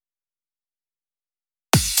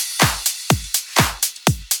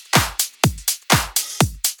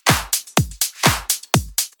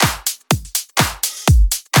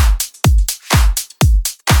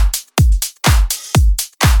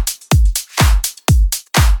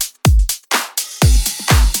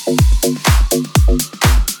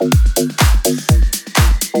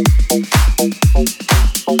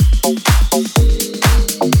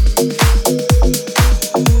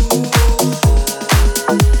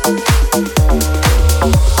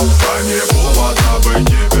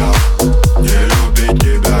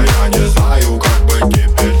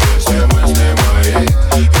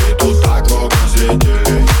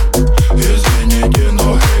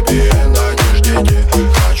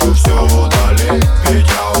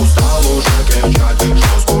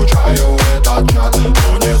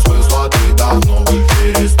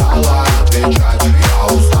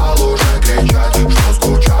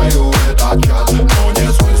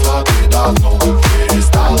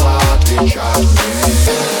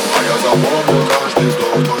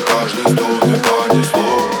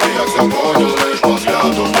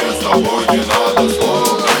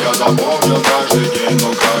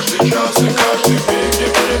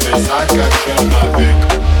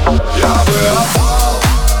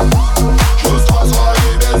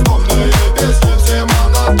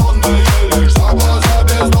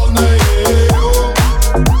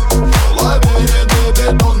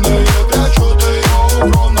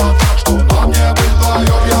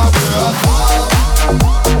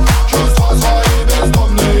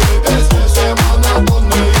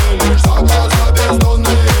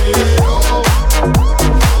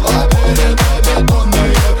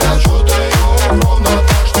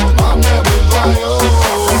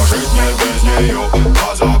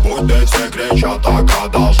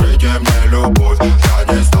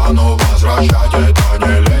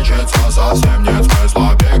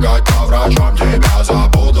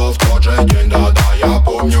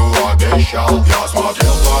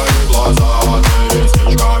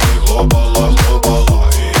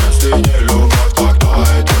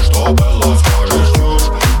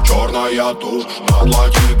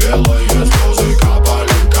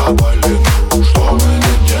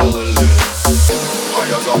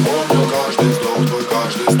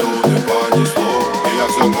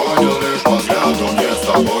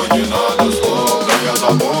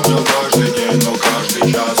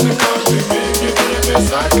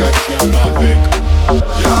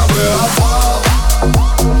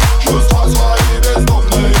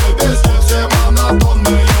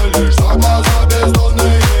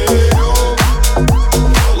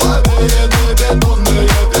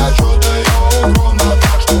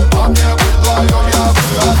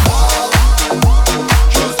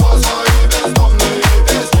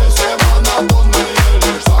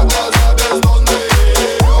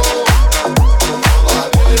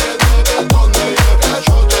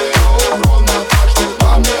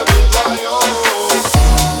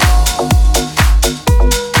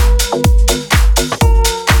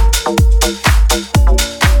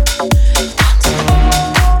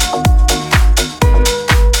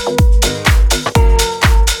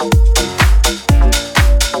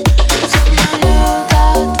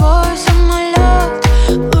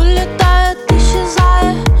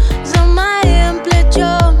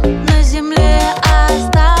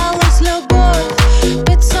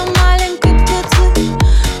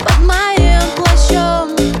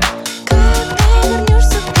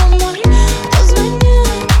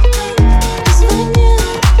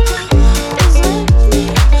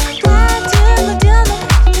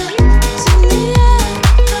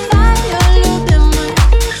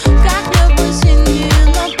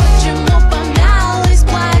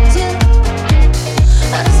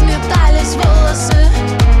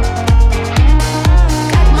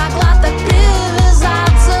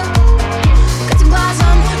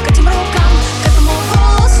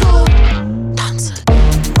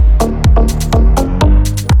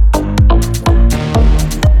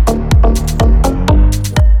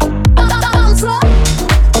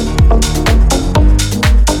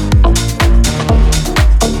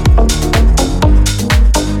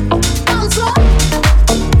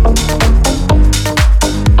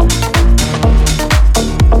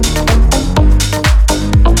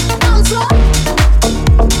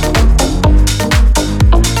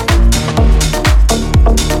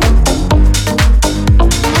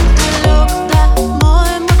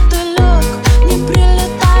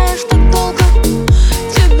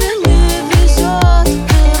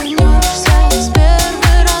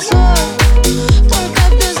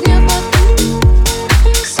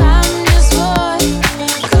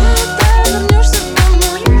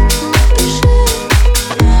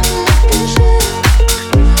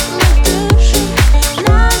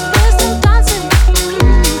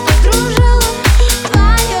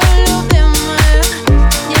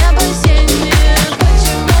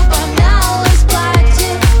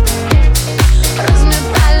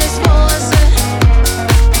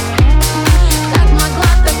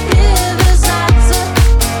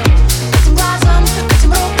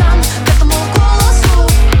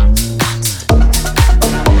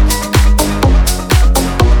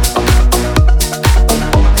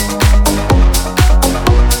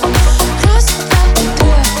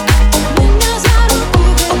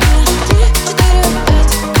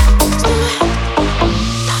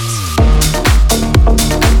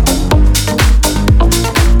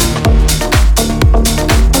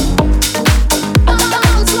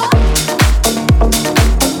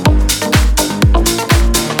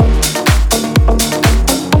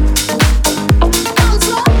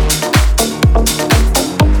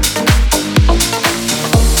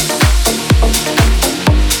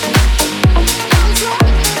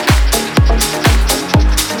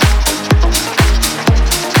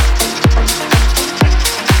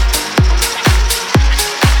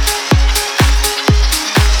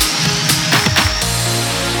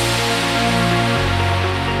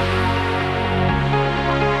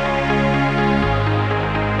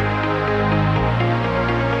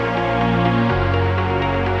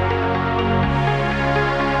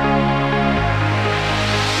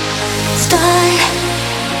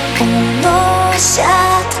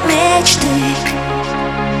уносят мечты.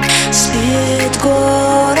 Спит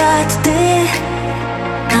город, ты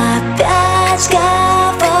опять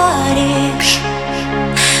говоришь,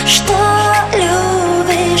 что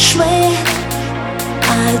любишь. Мы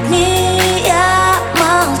одни, я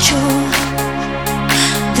молчу.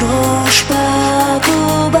 Дрожь по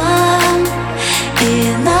губам и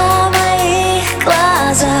на моих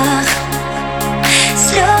глазах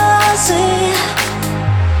слезы.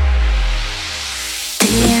 Ты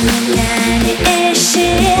меня не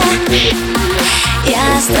ищи, я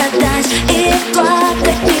страдать и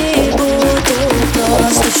плакать не буду.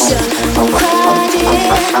 Просто все, уходи.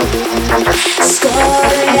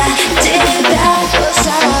 Скоро я тебя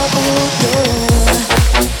позабуду.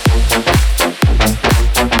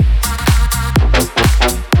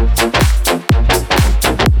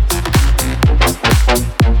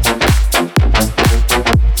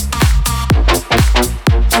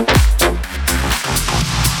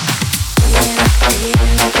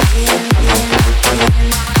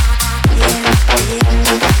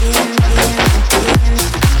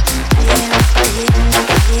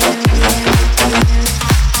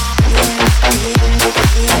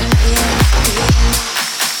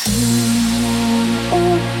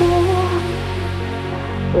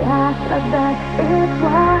 Я страдать и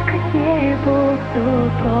плакать не буду.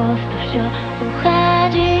 Просто все,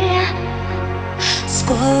 уходи.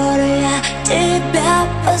 Скоро я тебя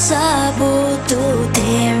позабуду. Ты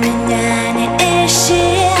меня не ищи,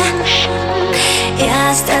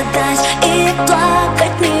 я страдать и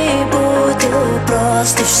плакать не буду.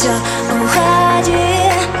 Просто все,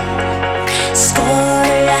 уходи.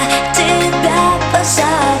 Скоро я тебя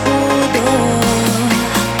позабуду.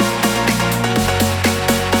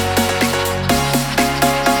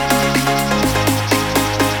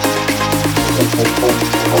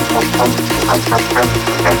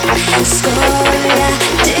 Скоро я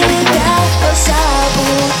тебя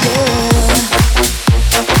позабуду.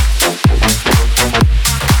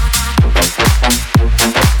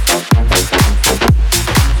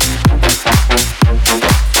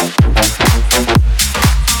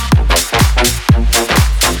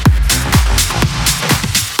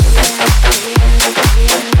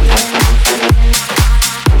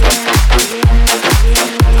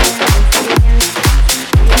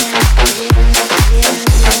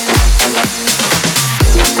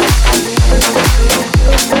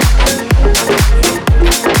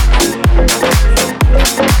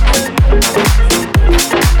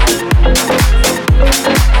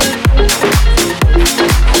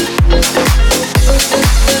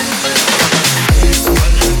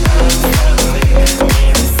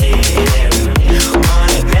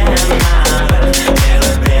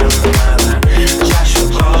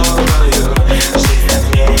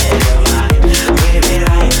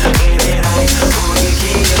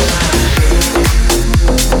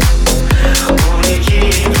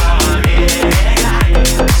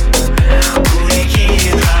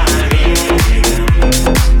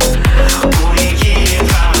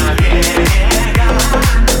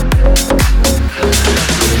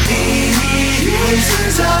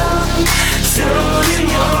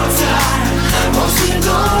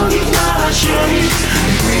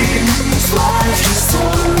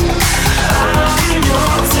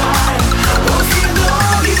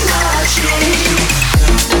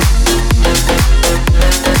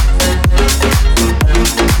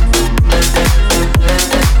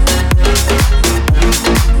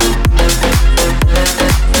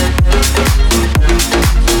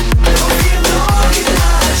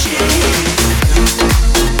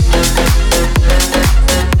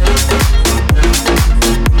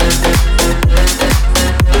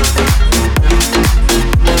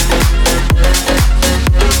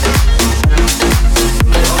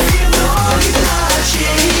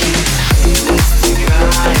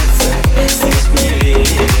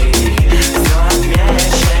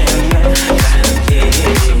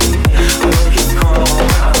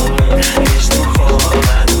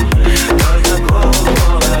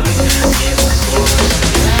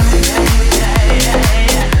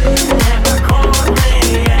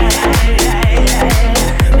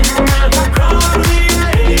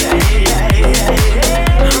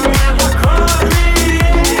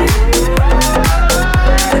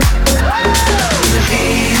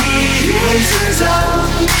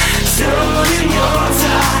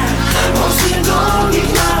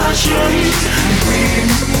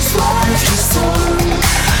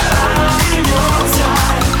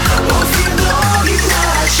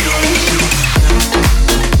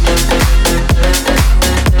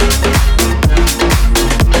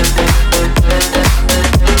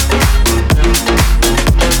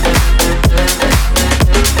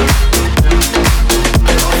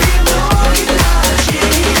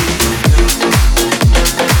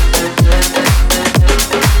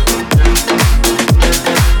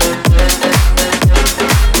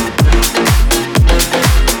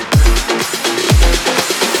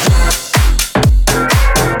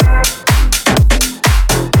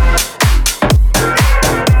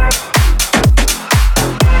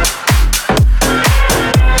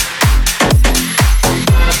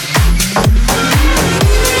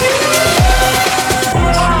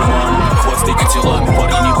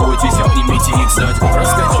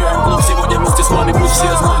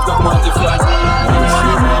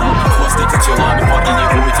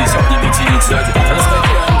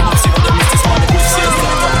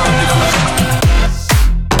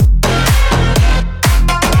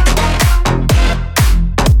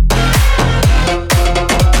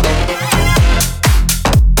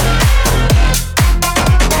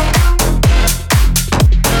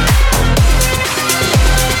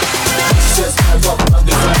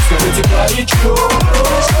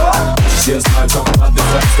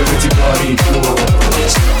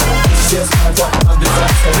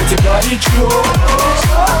 горячо.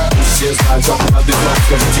 Все знают, как отдыхать,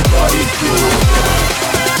 скажите горячо.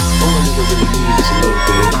 All a nigga really need is a little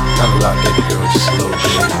bit. Not a lot, baby girl, just a little bit.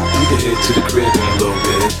 We can head to the crib in a little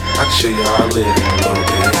bit. I can show you how I live in a little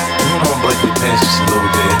bit. You don't know about your pants just a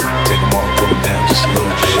little bit. Take them off, put them down just a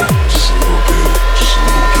little bit. Just a little bit, just a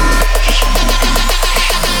little bit, just a little bit.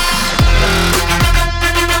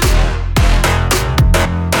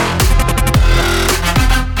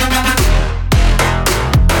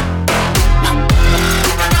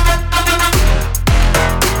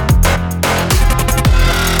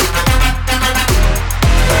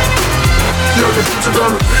 Я хочу тебя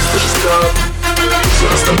на 360. Все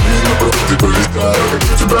остальные просто ты полистай. Я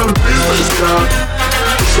хочу тебя на 360.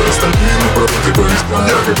 Все остальные просто ты полистай.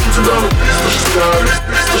 Я хочу тебя на 360,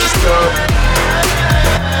 360.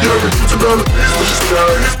 Я хочу тебя на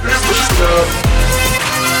 360, 360.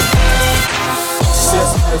 Все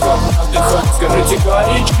знают, как отдыхать, скажите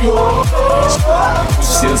горячо.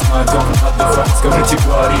 Все знают, как отдыхать, скажите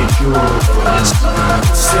горячо.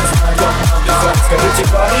 Все знают, как отдыхать, скажите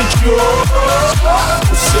горячо.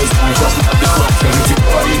 Все знают, как отдыхать, скажите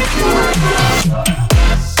горячо.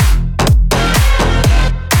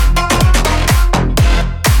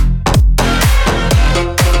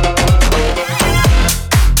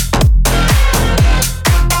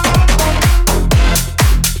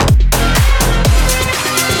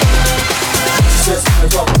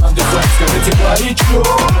 Скажите горячо.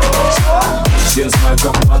 Все знают,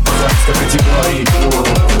 как отдыхать, скажите горячо.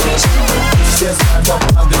 Все знают, как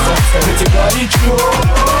отдыхать, скажите горячо.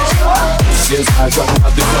 Все знают, как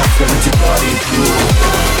отдыхать, скажите горячо.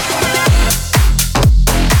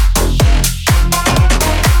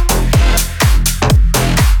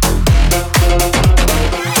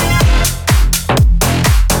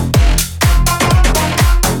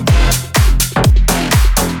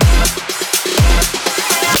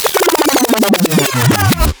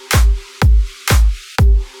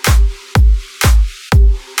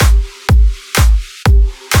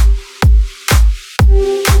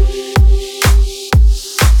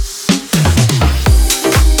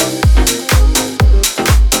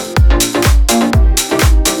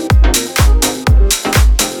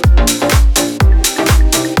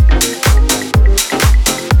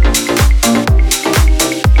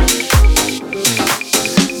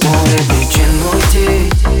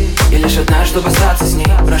 Чтобы остаться с ней,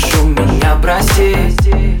 прошу меня простить.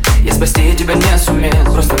 Я спасти тебя не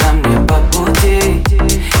сумел, просто нам не по пути.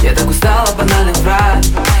 Я так устала банальных фраз,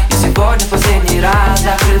 и сегодня в последний раз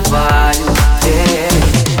закрываю дверь.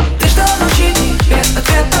 Ты ждала ночи без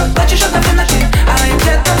ответа, плачешь одна в темноте, а я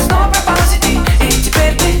где-то снова пропала в сети. И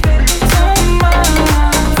теперь ты сама.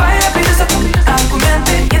 Твои обиды забудь,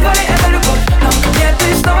 аргументы, едва ли это любовь. Но мне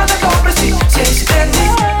ты снова такого прости, все секреты.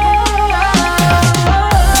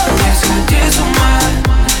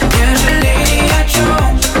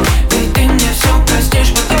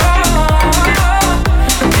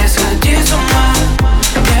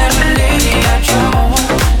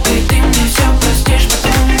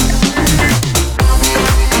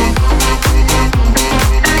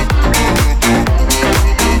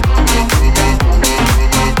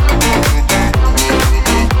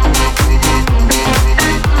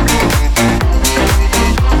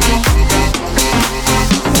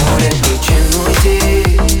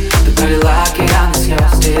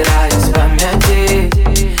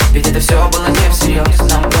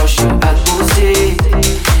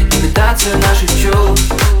 Наших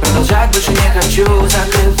чувств продолжать больше не хочу,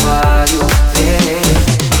 закрываю дверь.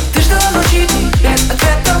 Ты ждала ночи без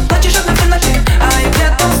ответа, плачешь одна в темноте, а я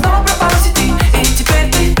где-то снова пропала в сети. И теперь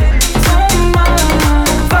ты сама.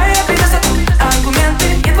 Твои обиды забудь, аргументы,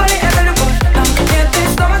 едва ли это любовь. Но мне ты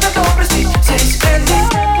снова готова простить все секреты.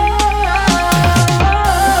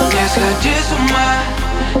 Не сходи с ума,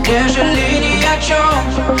 не жалей ни о чем,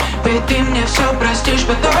 ведь ты мне все простишь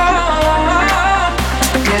потом.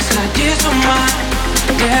 Не сходи с ума,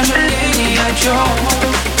 не жалей ни о чем,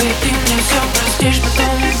 ведь ты мне все простишь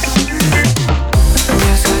потом.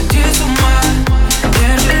 Не сходи с ума, не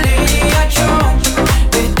жалей ни о чем,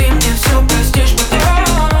 ведь ты мне все простишь потом.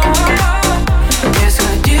 Не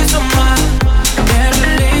сходи с ума, не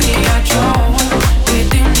жалей ни о чем, ведь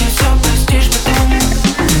ты мне все простишь потом.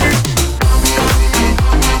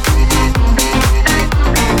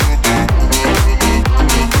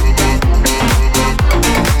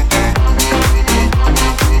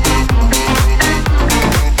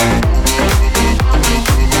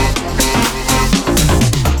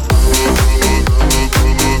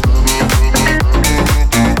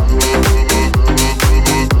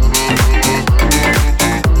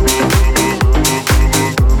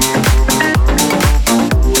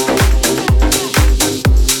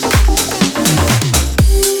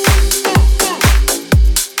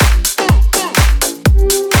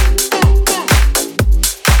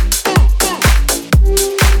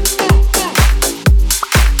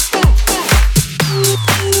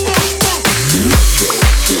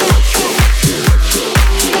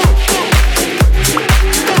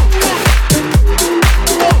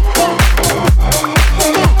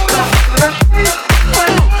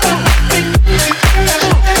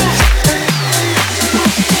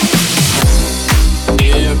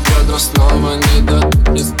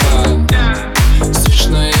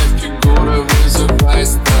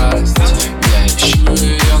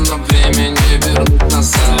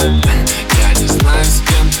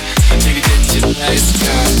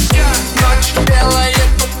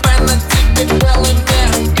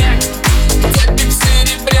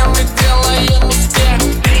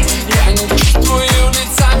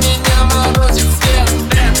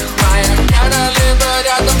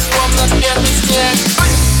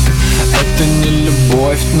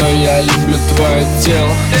 но я люблю твое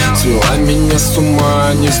тело. Свела меня с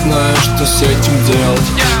ума, не знаю, что с этим делать.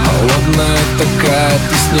 Холодная такая,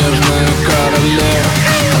 ты снежная королева.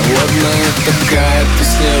 Холодная такая, ты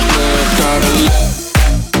снежная королева.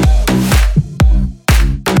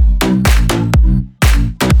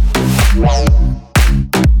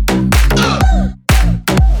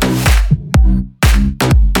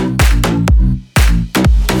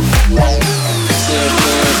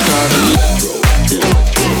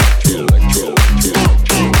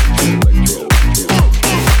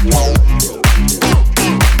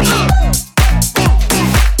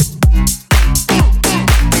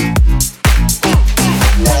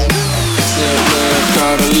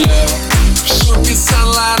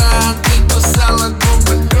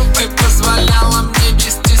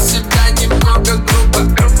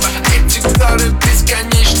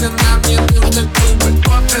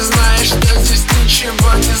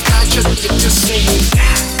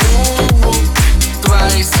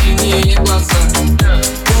 Твои синие глаза,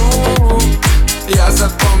 я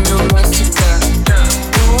запомню навсегда.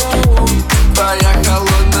 Твоя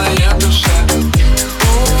холодная душа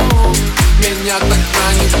меня так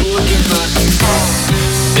манит глубина.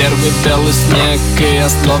 Первый белый снег, и я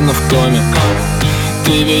словно в коме.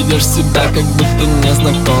 Ты ведешь себя, как будто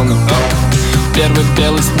незнакомым. Первый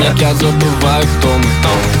белый снег, я забываю, кто мы.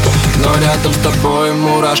 Но рядом с тобой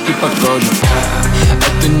мурашки по коже.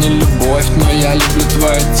 Это не любовь, но я люблю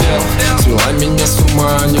твое тело. Свела меня с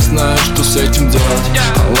ума, не знаю, что с этим делать.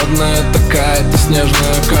 Холодная такая, ты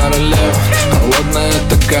снежная королева. Холодная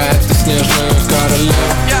такая, ты снежная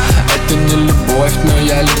королева. Это не любовь, но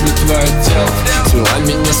я люблю твое тело. Свела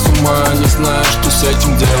меня с ума, не знаю, что с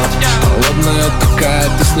этим делать. Холодная такая,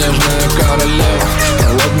 ты снежная королева.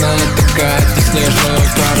 Холодная такая, ты снежная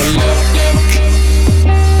королева.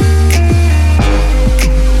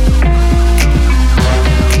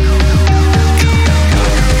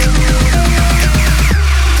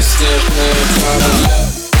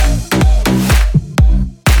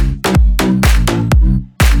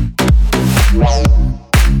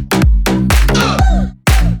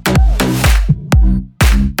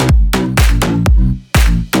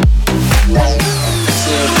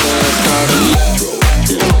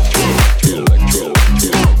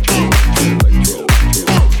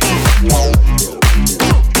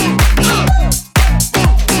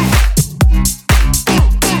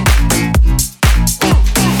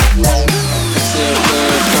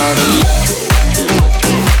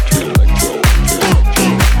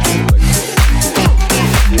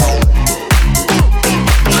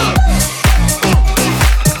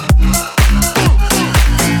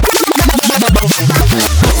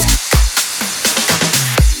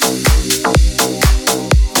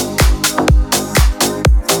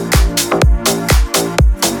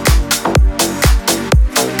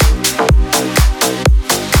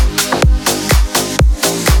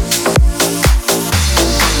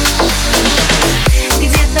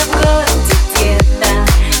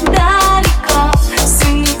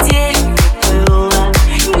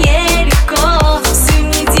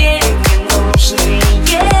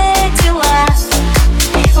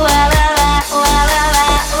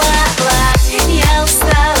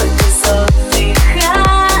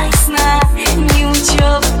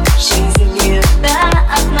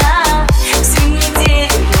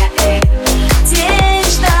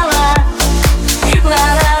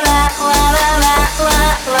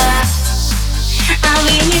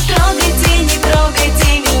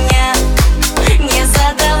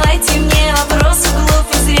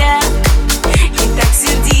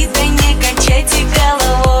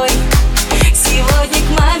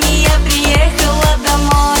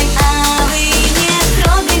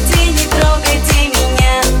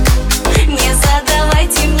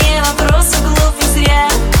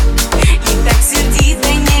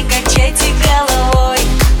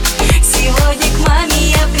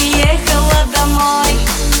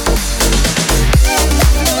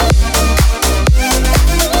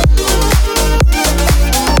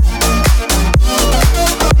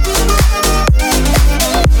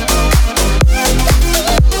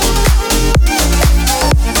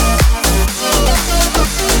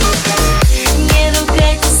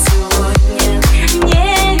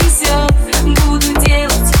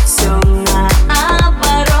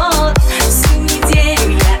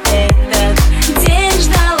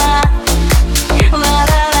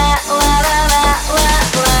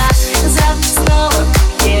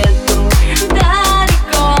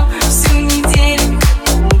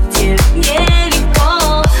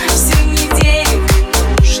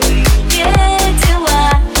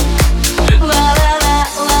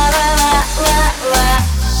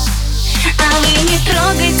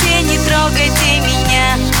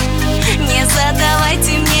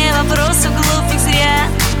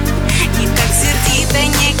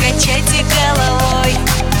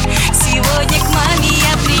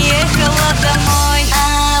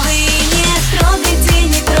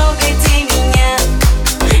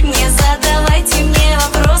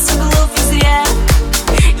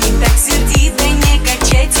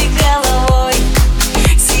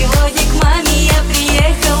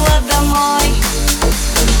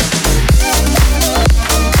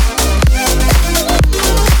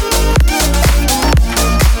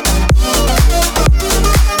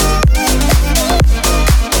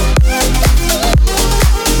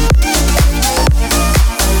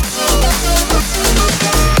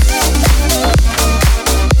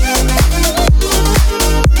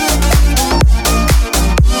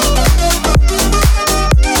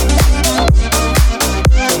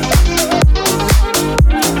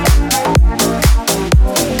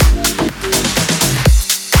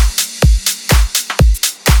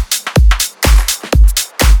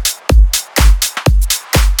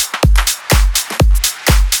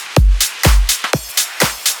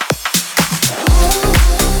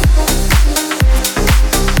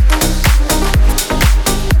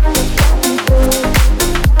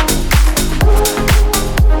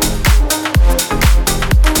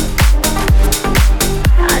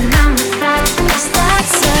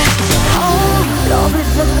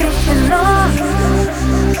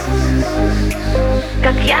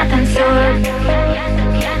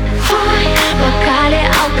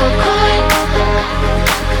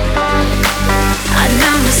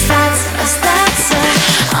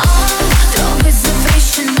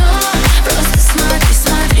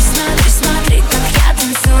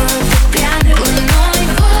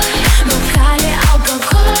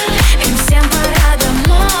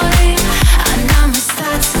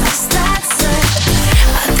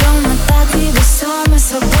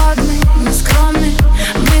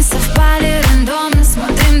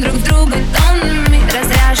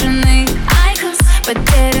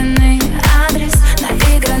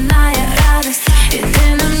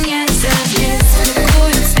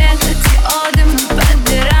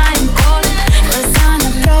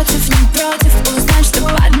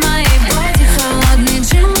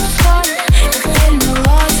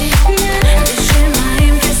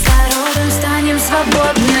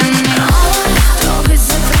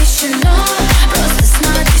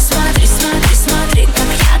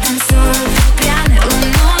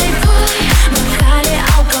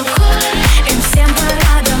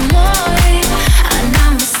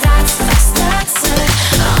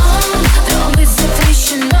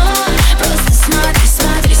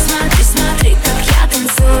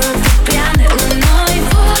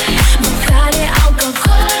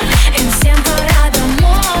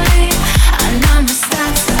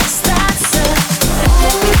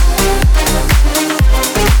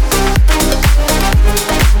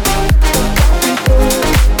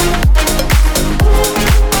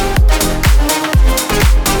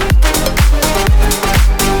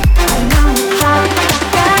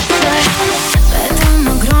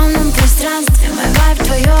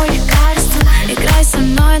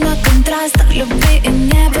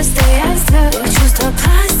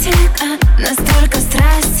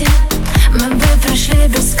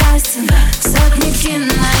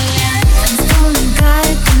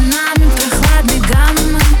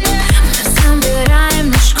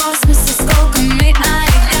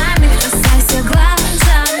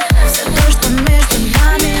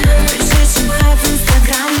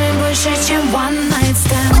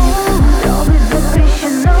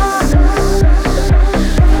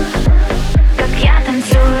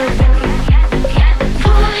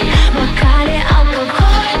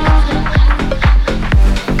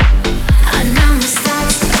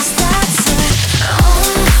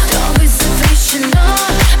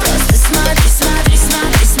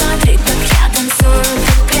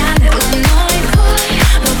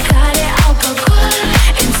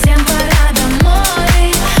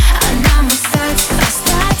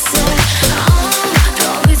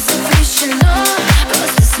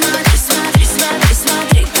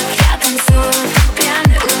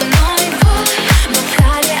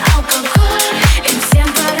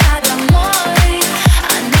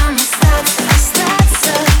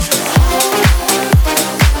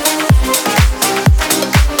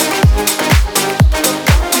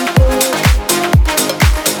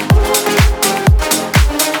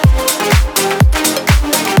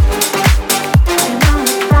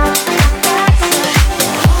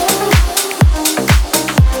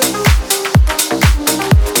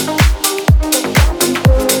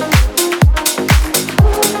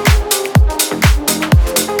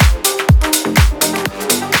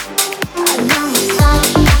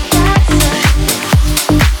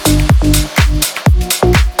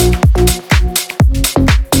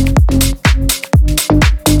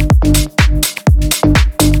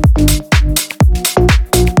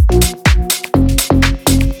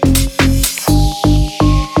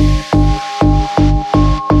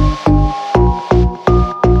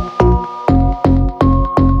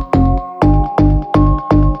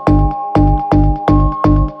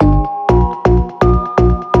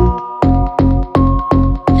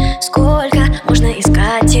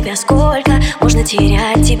 тебя сколько можно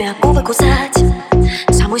терять, тебя губы кусать,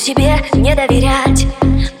 саму себе не доверять.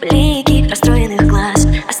 Блики расстроенных глаз,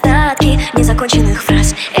 остатки незаконченных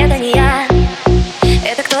фраз. Это не я,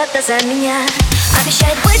 это кто-то за меня.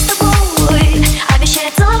 Обещает быть с тобой,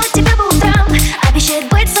 обещает целовать тебя по утрам, обещает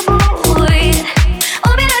быть с собой,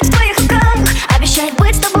 умирать в твоих руках. Обещает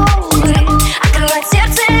быть с тобой, открывать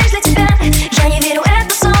сердце лишь для тебя. Я не верю,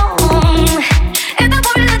 это сон, это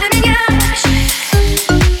больно для меня.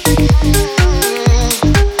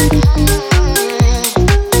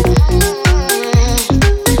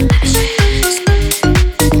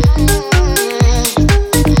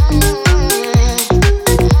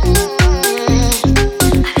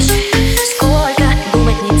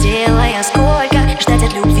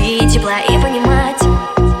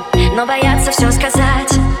 Но бояться все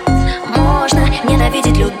сказать. Можно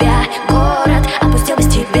ненавидеть, любя. Город опустил без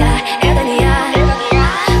тебя. Это не я,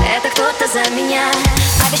 это кто-то за меня.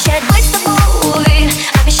 Обещает быть с тобой,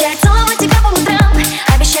 обещает целовать тебя по утрам,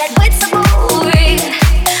 обещает быть с тобой,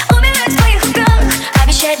 умирать в твоих руках.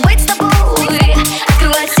 Обещает быть с тобой,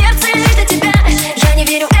 открывать сердце лишь для тебя. Я не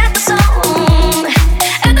верю, это сон,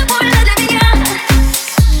 это больно для меня.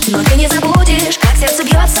 Но ты не забудешь, как сердце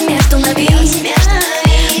бьется между нами.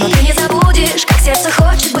 Но ты не забудешь, как сердце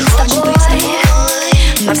хочет быть с тобой.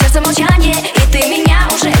 Но в сердце молчание, и ты меня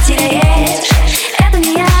уже теряешь. Это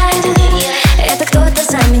не я, это кто-то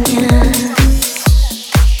за меня.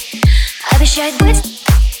 Обещает быть,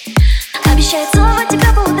 обещает целовать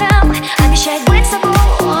тебя по утрам, обещает быть с тобой,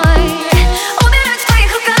 умирать в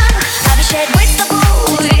твоих руках. Обещает быть с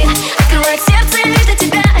тобой, открывать сердце лишь для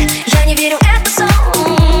тебя. Я не верю, это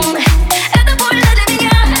сон, это больно для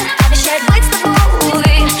меня. Обещает быть с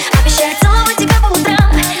тобой, обещает целовать тебя по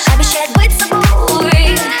утрам, обещает быть с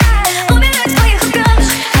тобой, умирать в твоих руках.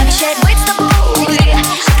 Обещает быть с тобой,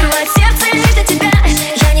 открывать сердце лишь для тебя.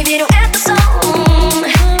 Я не верю, это сон,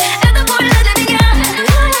 это больно для меня.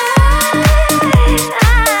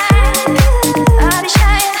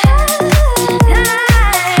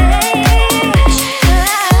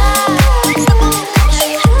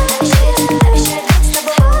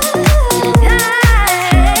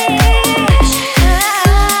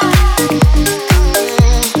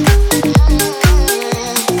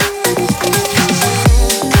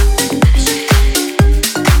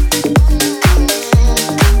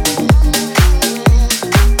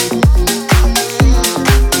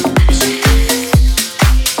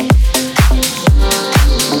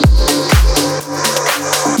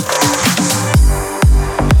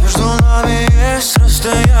 Между нами есть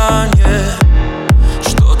расстояние,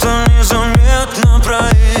 что-то незаметно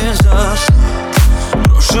произошло.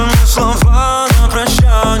 Брошенные слова на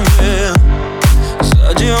прощание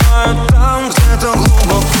задевают там где-то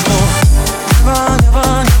глубоко.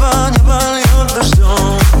 Небо льет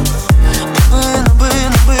дождем. Нам бы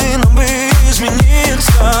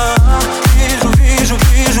измениться.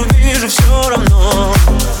 Вижу все равно.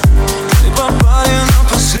 Мы попали на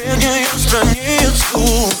последнюю страницу.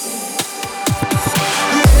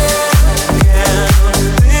 Нет,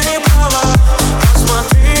 ты не права.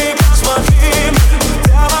 Посмотри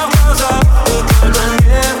прямо в глаза. Ты только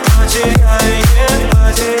не потеряй меня, не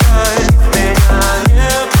потеряй.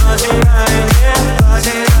 Дай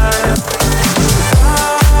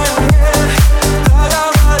мне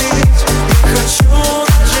договорить, не хочу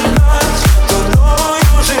начинать эту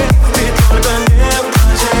новую жизнь. Ты только не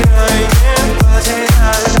потеряй меня, не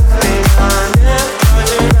потеряй.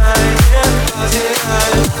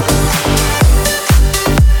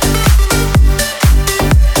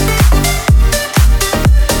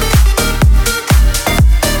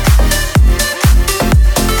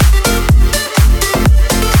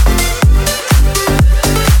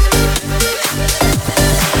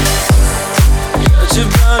 Я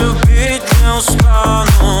тебя любить не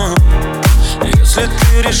устану, если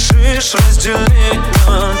ты решишь разделить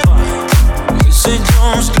на два. Мы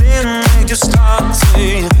сойдем с длинных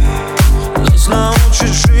дистанций, нас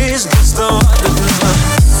научит жизнь доставать до дна.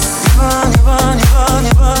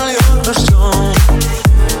 Небо льет дождем.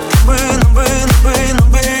 Нам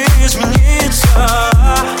бы измениться.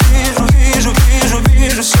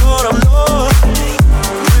 Вижу все равно.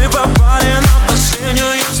 Мы попали на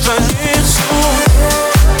последнюю страницу.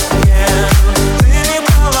 Нет, ты не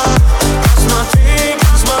права. Посмотри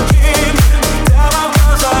прямо в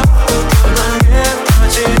глаза. Ты только не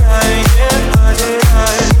потеряй меня, не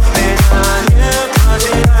потеряй.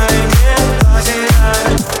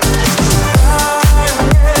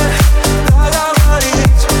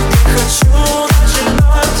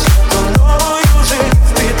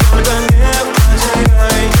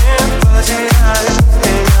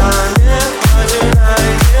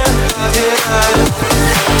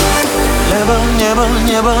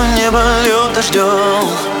 небо льет дождем.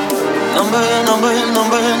 Нам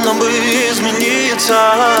бы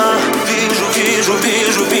измениться.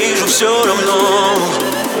 Вижу все равно.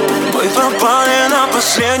 Мы попали на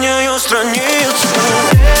последнюю страницу.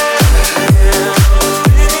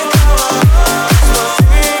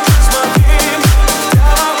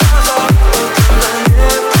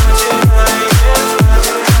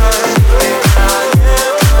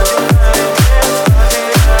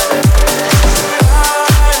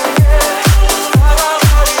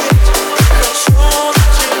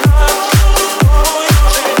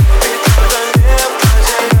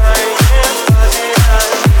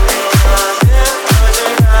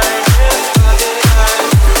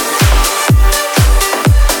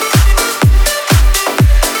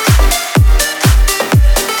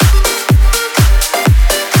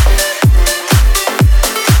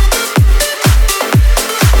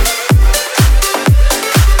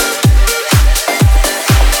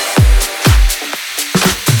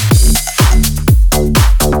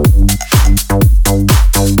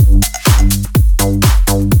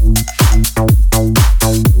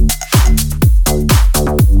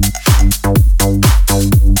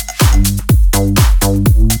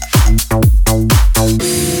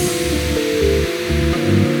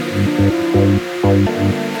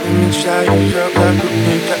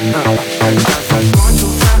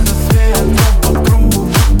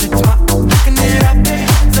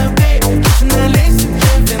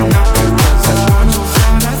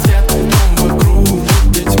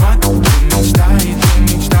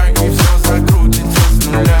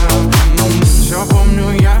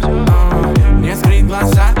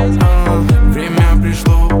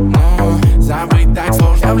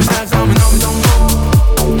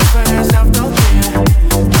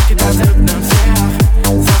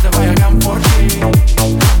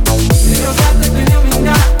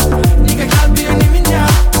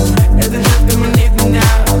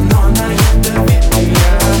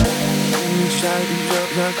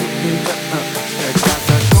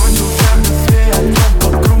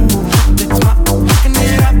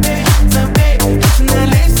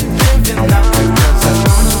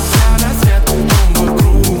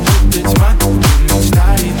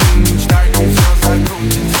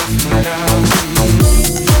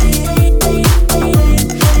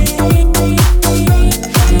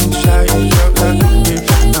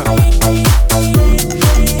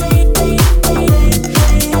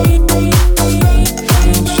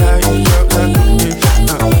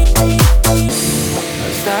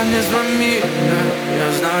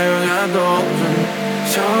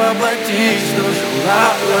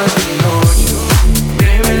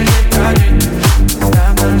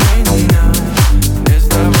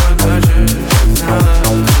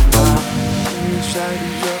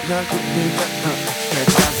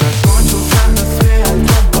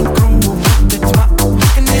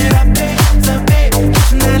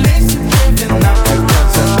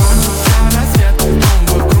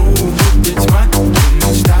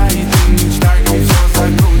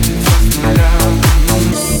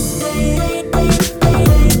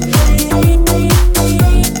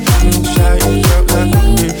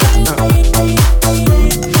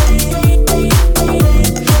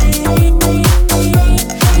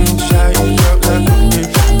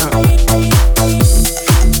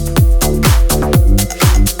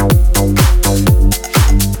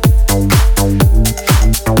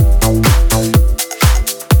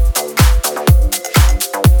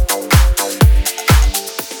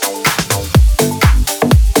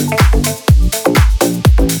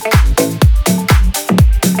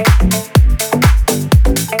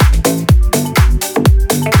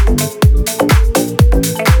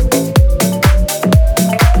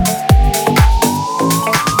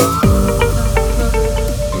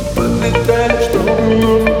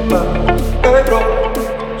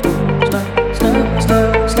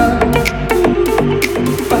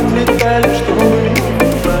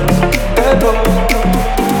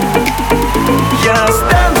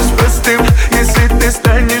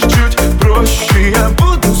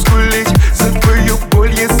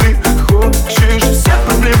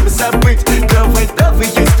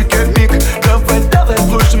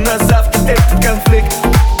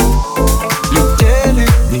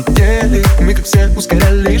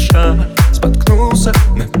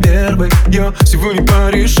 Всего не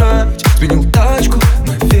порешать. Сменил тачку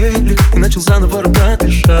на велик и начал заново рано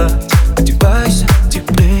дышать. Одевайся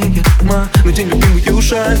теплее, надень любимую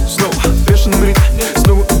шаль. Снова в бешеном ритме,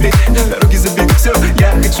 снова убей. Дороги забиты, все,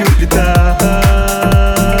 я хочу летать.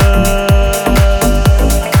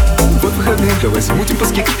 Вот выходные, давай замутим по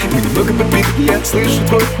скидке. Мы немного подбиты, я слышу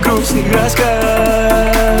твой грустный рассказ.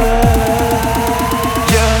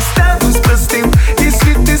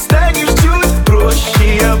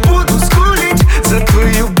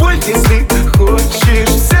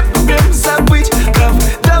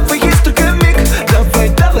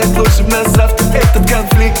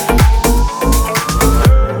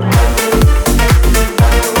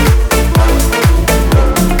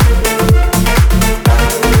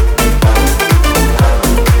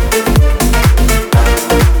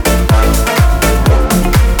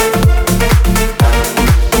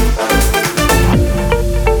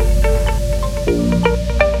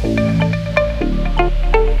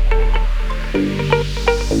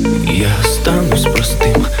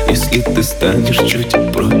 ты станешь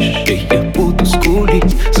чуть проще, я буду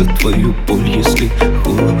скулить за твою боль. Если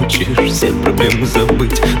хочешь все проблемы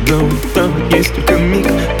забыть, давай есть только миг,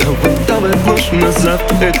 давай отложим на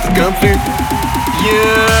завтра этот конфликт.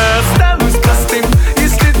 Я останусь простым,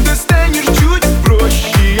 если ты станешь чуть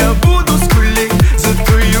проще, я буду скулить за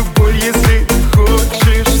твою боль. Если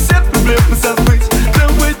хочешь все проблемы забыть,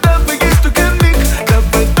 давай есть только миг,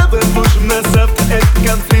 давай отложим на завтра этот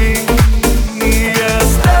конфликт. Я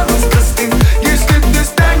останусь простым, если ты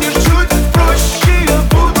станешь чуть проще, я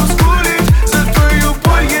буду скулить за твою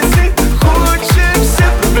боль. Если хочешь все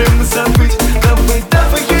проблемы забыть,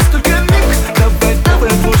 давай есть только миг, давай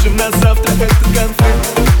отложим на завтра этот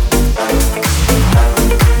конфликт.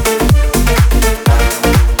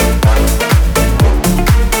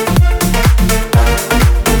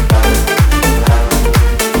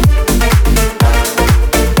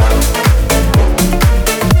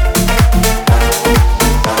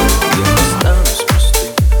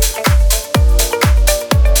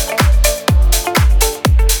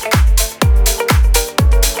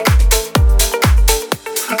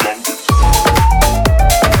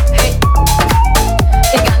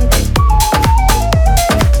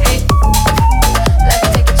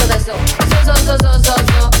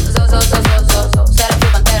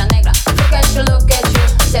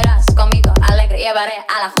 Llevaré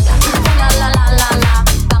a la jungla, jungla, la la la la.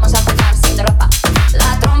 Vamos a jugar sin ropa. La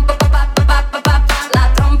trompa, pa pa pa pa pa pa. La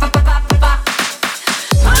trompa, pa pa pa pa.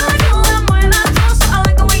 I like it when buena cosa. I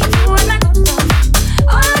like the way you do it, me gusta.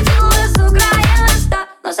 All I do es Ucrania está,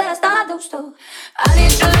 no sé, está a gusto. I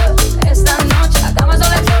need your love esta noche. Hagamos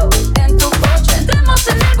el show en tu coche. Entremos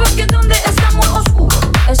en el bosque donde está muy oscuro.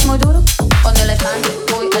 Es muy duro, con elefante,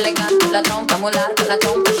 muy elegante. La trompa muy larga, la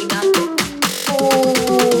trompa gigante.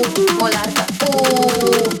 Muy larga.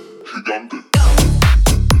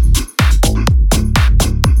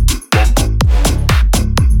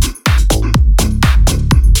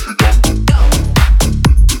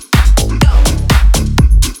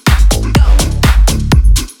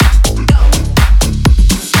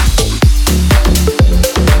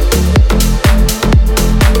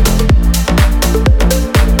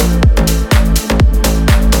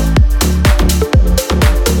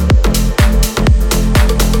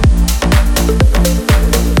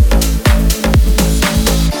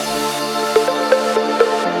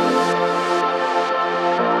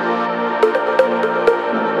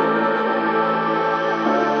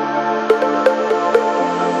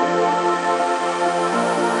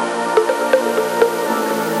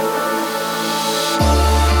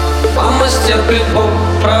 Терпи,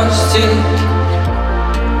 прости,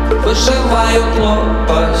 выживаю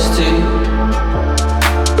глупости,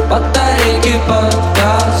 батарейки под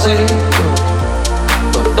газы,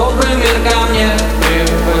 но добрый мир ко мне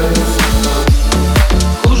привык.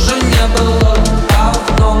 Хуже не было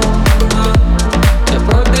давно, я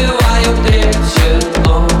пробиваю третье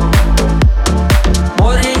дно,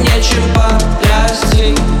 море нечем потрясти,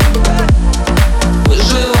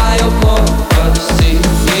 выживаю глупости.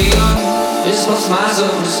 Письма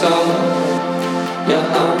смазываю стол, я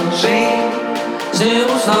о жизни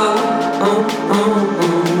узнал.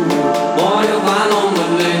 Море ванном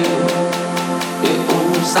налил и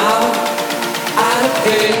узнал о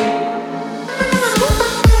любви.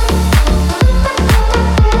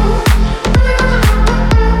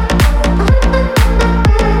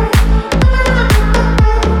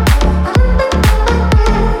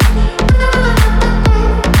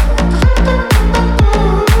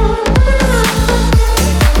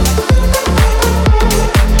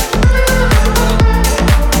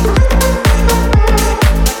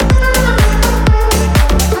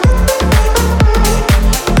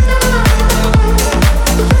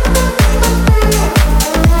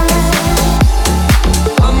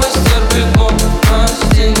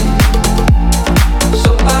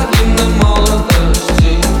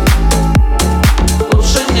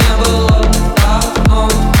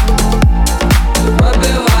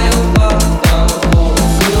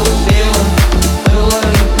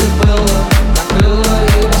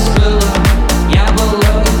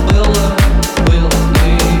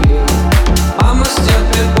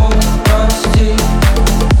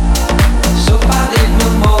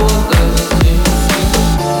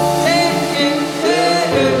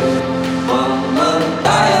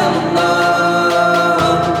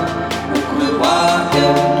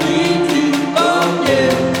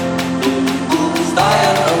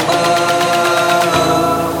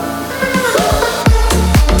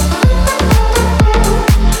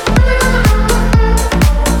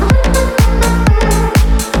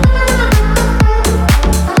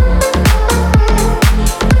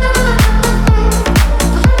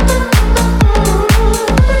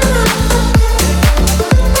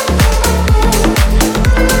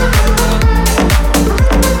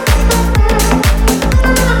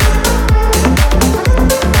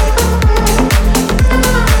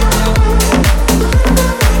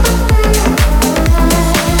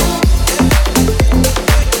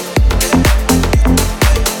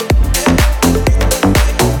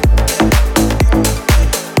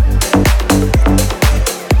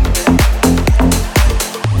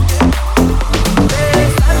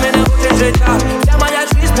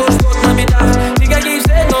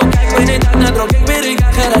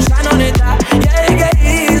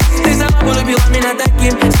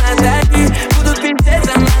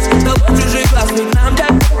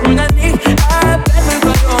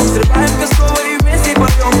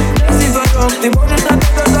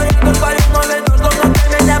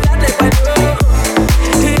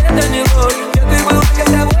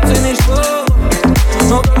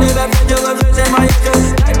 ответила в жизни моей,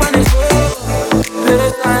 как понесло.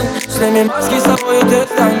 Перестань, сними маски с собой, ты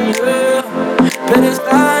встань.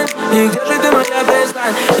 Перестань, и где же ты, моя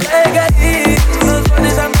пристань? Я эгоист, но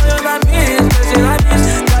сходи со мною на мисс, спроси на мисс,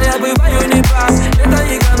 да я бываю не прав. Это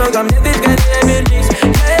игра, но ко мне ты скорее вернись.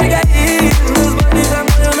 Я эгоист, но сходи со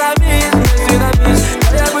мною на мисс, спроси на мисс,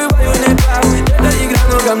 да я бываю не прав. Это игра,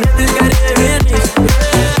 но ко мне ты скорее вернись.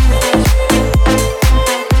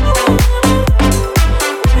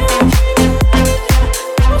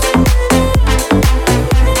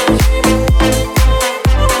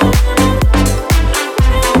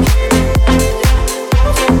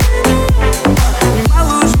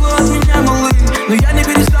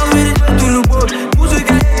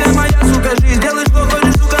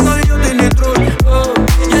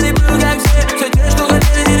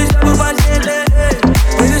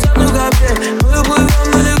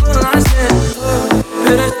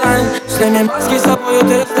 Сними маски с собой,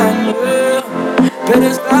 ты встань.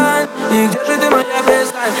 Перестань, и где же ты, моя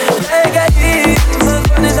пристань? Я эгоист, но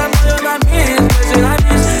сходи со мною на мисс, спроси на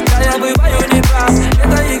мисс, да я бываю не прав.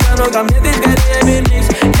 Это игра, но ко мне ты скорее вернись.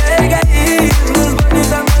 Я эгоист, но сходи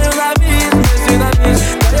со мною на мисс, спроси на мисс,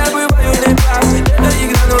 да я бываю не прав. Это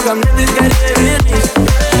игра, но ко мне ты скорее вернись.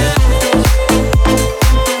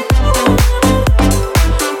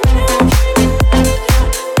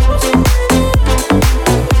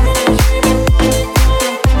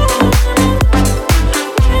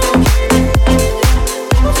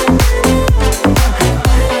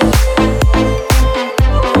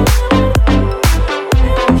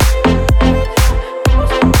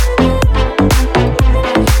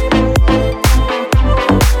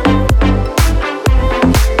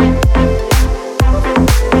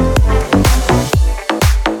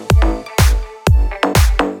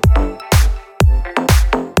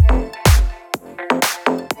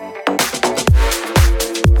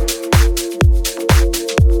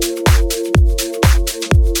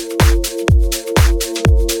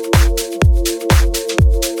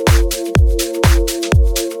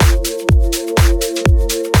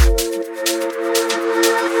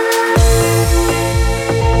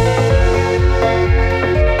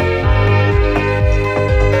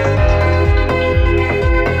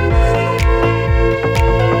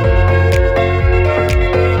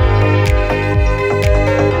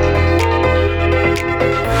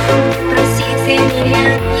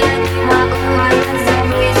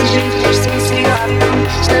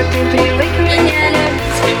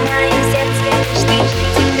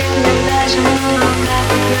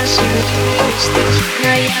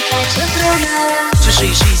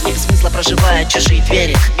 Чужие жизни без смысла проживая, чужие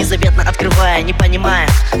двери беззаветно открывая, не понимая,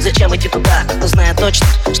 зачем идти туда, но зная точно,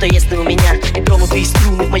 что есть ты у меня. Нетронутые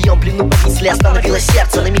струны в моем плену повисли, остановилось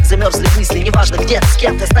сердце, на миг замерзли мысли. Неважно где ты, с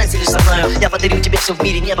кем ты, останься лишь со мною. Я подарю тебе все в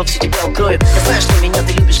мире, небо всю тебя укрою. Я знаю, что меня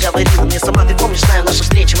ты любишь, говорила мне сама. Ты помнишь, знаю наши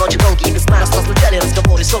встречи, ночи долгие и без нас. Разлучали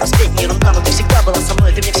разговоры, ссоры, сплетни, ерунда. Но ты всегда была со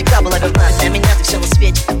мной, ты мне всегда была верна. Для меня ты все на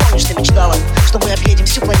свете, ты помнишь, ты мечтала, что мы объедем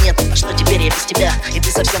всю планету. А что теперь я без тебя, и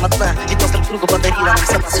ты совсем одна. Ведь нас друг другу подарила нам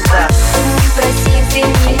сама судьба. Не проси ты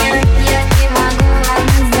меня, я не могу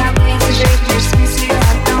забыть, жить лишь с мыслью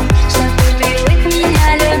о том, что ты привык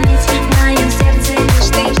меня любить. В моем сердце лишь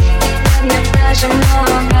ты, и нет даже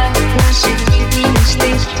много наших дней мечты,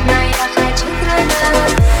 но я хочу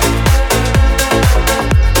продать.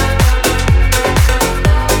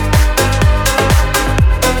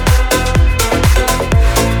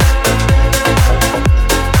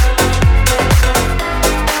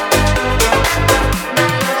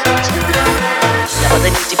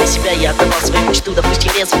 Я отдавал свою мечту,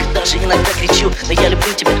 допустим, резко, даже иногда кричу. Но я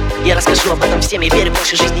люблю тебя, я расскажу об этом всем. Я верю, в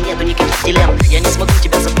нашей жизни нету никаких дилемм. Я не смогу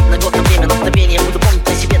тебя забыть на год, на время, на мгновение. Буду помнить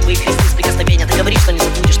о себе твои ресницы, прикосновения. Ты говоришь, что не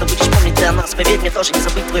забудешь, что будешь помнить ты о нас. Поверь мне, тоже не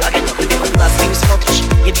забыть твой огонек любимых глаз. Ты не смотришь,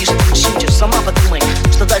 я вижу, ты не шутишь. Сама подумай,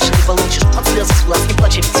 что дальше ты получишь. От слез из глаз, не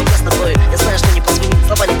плачь, я ведь всегда с тобой. Я знаю, что не позвонит,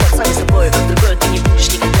 слова летят сами собой. Другое ты не будешь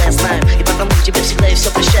никогда, я знаю. И потому тебе всегда и все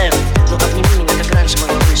прощаю. Но обними меня, как раньше, мой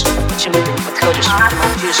малыш. Почему ты не подходишь,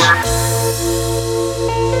 молчишь?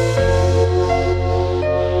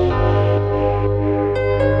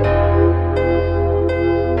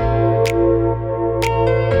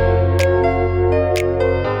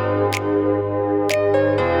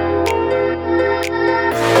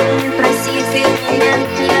 Не проси ты меня,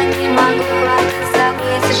 я не могу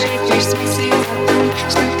забыть, жить лишь с мыслью о том,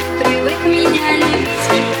 что ты привык меня любить.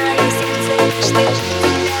 В моем сердце лишь ты,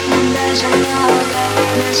 нам даже много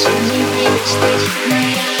наших дней мечты, но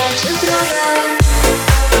я хочу другого.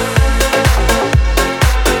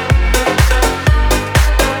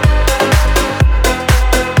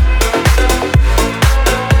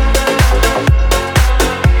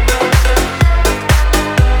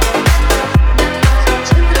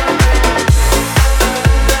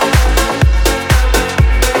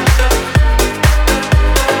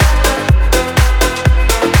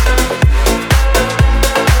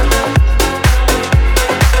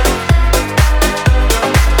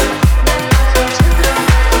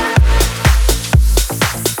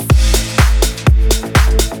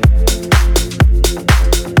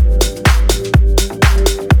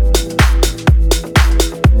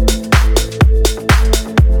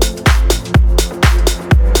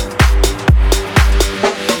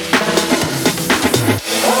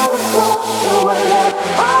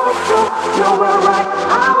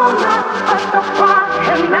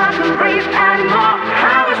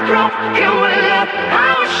 broke you with love.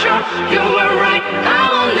 I was sure you were right. I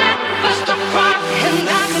will never stop crying.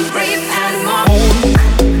 I can't breathe anymore.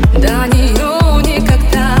 До нее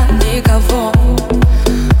никогда никого.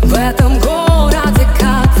 В этом городе,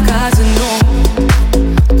 как в казино.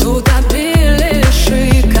 Тут обилие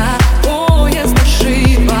шика, поезд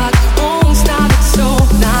ошибок. Он ставит все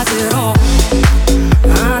на зеро.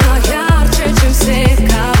 Она ярче, чем все,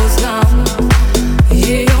 кого знал.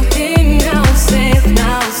 Ее имя у всех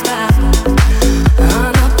на устах.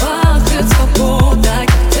 Она пахнет свободой,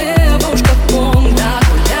 девушка Бонда.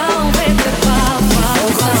 Гулял ветер по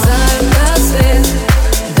глаза это свет,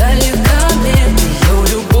 далеко нет. Ее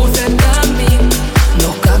любовь это миг, но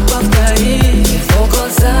как повторить? Его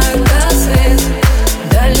глаза это свет,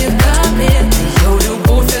 далеко нет. Ее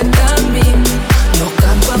любовь это миг, но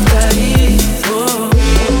как повторить?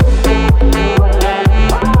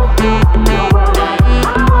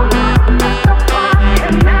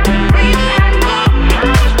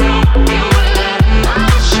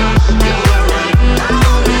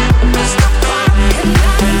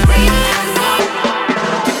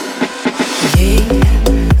 Ей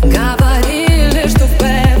говорили, что в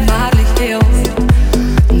Беверли-Хиллз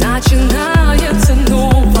начинается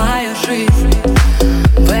новая жизнь.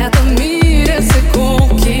 В этом мире с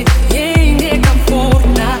иголки ей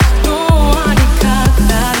некомфортно, но они как-то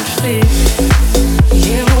нашлись.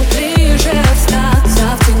 Ему ближе остаться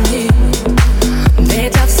в тени,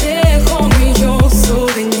 ведь от всех он ее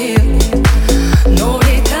сувенир. Но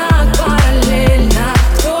ей так параллельно,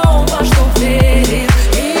 кто во что верит,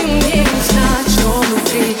 им не узнать, что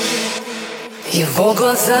внутри. Его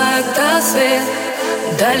глаза это свет,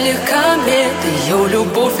 далеко нет. Ее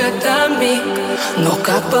любовь это миг, но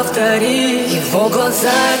как повторить? Его глаза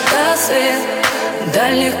это свет,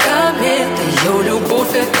 далеко нет. Ее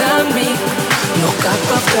любовь это миг, но как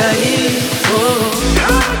повторить?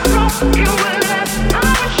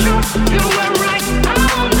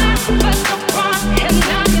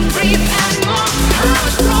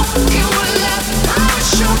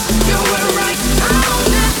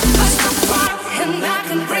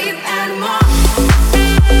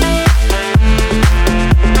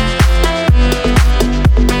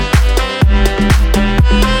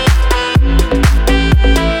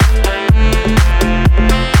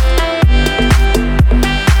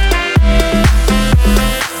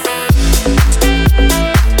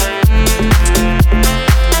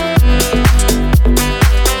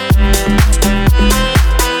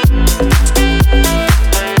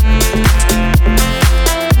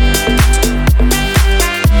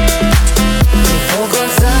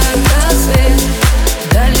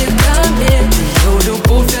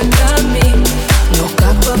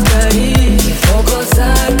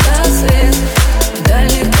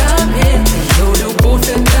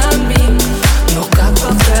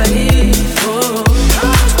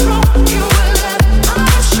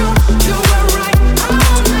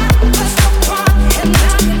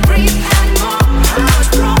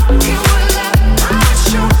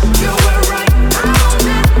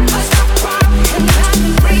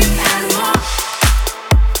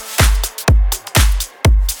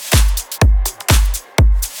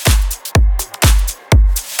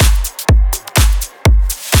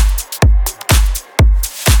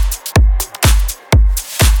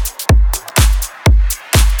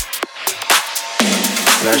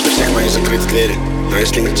 Знаешь, для всех мои закрыты двери, но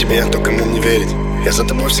если не тебе, то кому мне верить? Я за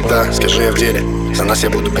тобой всегда, скажи, я в деле. За нас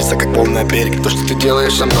я буду биться, как полный берег. То, что ты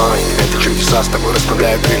делаешь со мной, это чудеса. С тобой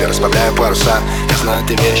расправляю крылья, расправляю паруса. Я знаю,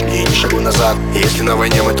 ты веришь мне и не шагу назад. И если на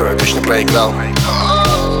войне мы, то я точно проиграл.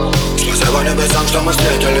 Спасибо небесам, что мы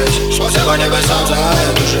встретились. Спасибо небесам за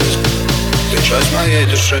эту жизнь. Ты часть моей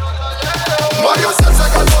души. Мое сердце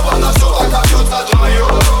готово на все, отопьется твою.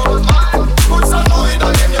 Будь со мной и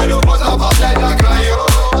дай мне любовь на последнем краю.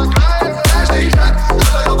 Каждый шаг,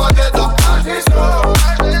 каждая победа, каждый срок.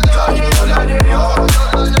 За нее, для нее,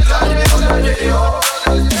 за нее, для нее.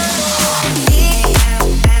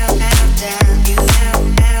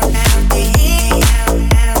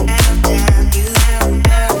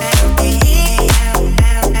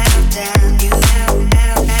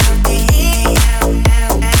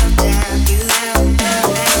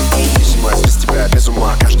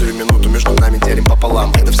 Каждую минуту между нами делим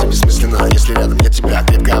пополам. Это все бессмысленно, если рядом я тебя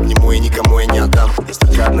крепко обниму и никому я не отдам. Есть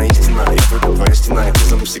только одна истина, я в этом твоя стена. Я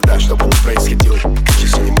призову всегда, что бы ни происходило.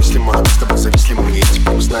 Жизнь немыслима, мы с тобой завислимы. И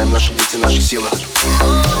теперь мы знаем наши дети, наши силы.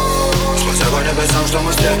 Спасибо небесам, что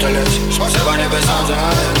мы встретились. Спасибо небесам за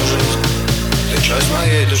эту жизнь. Ты часть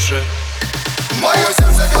моей души. Мое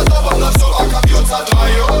сердце готово на все, отопьется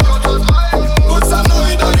твое. Будь со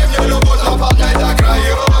мной и дай мне любовь, наполняй до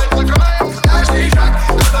краю. Каждый шаг,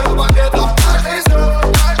 каждая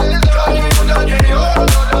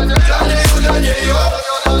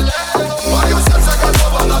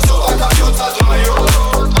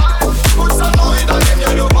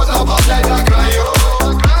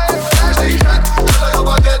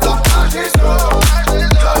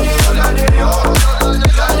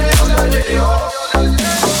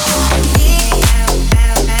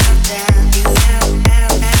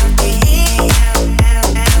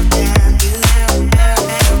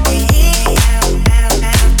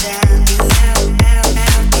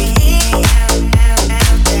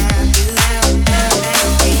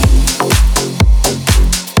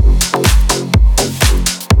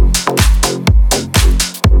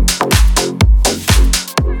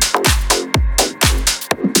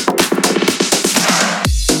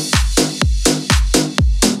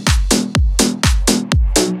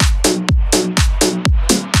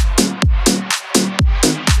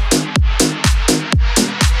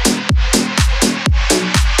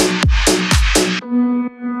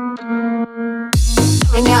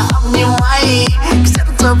к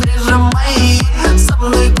сердцу прижимай, со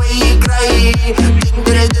мной поиграй.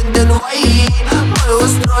 Дин-дин-дин-дин-вай, мы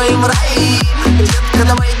устроим рай. Детка,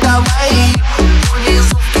 давай, давай,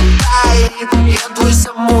 улезу в Китай. Я твой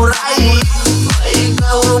самурай, твои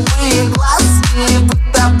голубые глазки,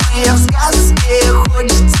 будто бы я в сказке.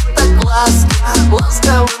 Хочется так ласки,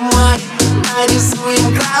 ласковый май,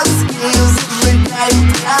 нарисуем краски,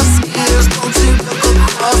 зажигаем пляски, жду тебя как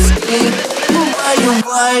краски.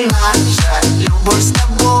 Бай-бай, наша любовь с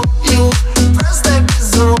тобою просто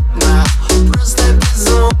безумна, просто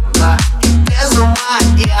безумна. И без ума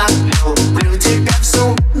я люблю тебя в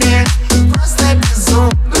сумме. Просто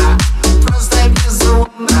безумна, просто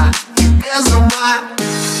безумна. И без ума.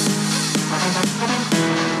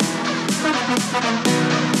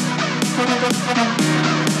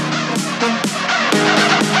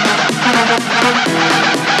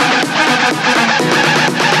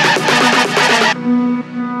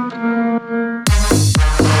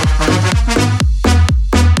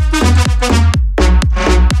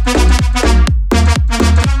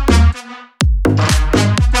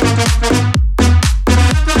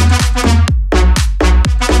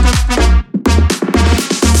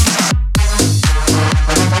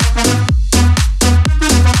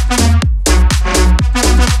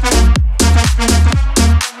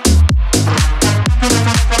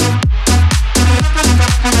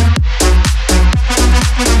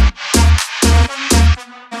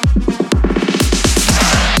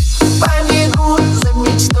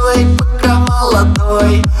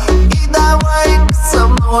 И давай-ка со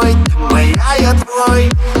мной, ты моя, я твой.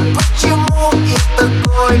 Почему я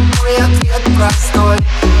такой? Мой ответ простой.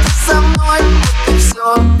 Ты со мной, вот и все,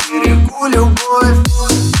 берегу любовь.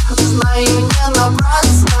 Знаю, не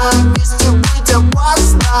напрасно, вместе быть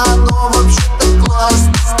опасно, но вообще-то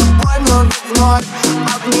классно. С тобой вновь и вновь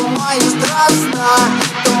обнимаю страстно.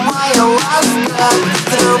 Это моя ласка,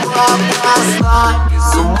 взрывоопасна. Без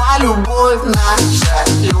ума любовь наша,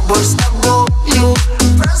 любовь с тобою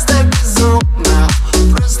просто безумна,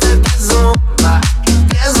 просто безумна. И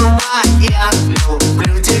без ума я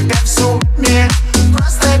люблю тебя в сумме.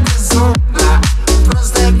 Просто безумна,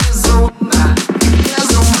 просто безумна. И без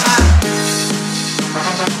ума.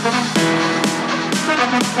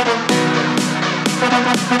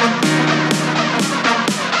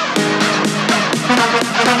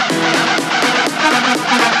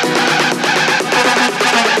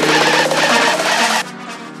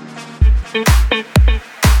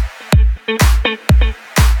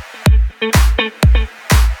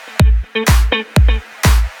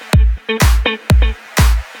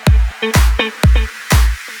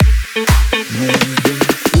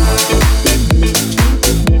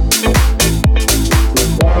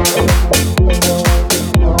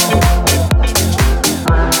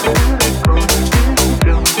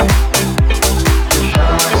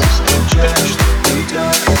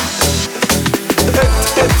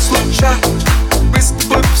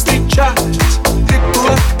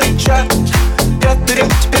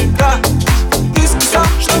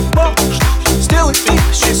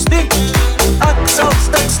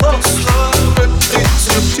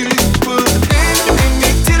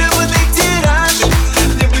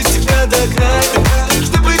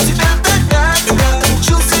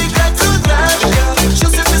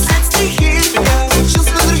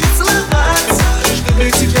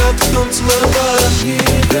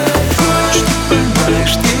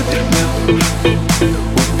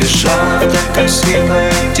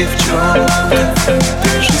 Красивая девчонка,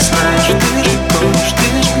 ты же знаешь, ты же помнишь, ты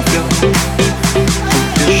же врёшь.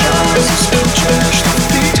 Убежала, заскучаешь, что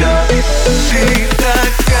придёт. Ты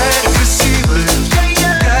такая красивая,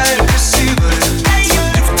 такая красивая.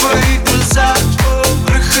 И в твои глаза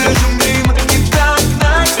прохожу мимо. Не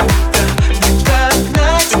догнать, не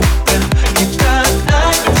догнать, не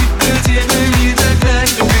догнать. Тебя не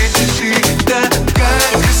догнать, ведь ты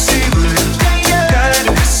такая красивая, такая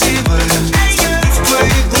красивая.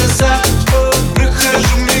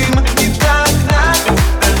 Прохожу мимо, не догнать,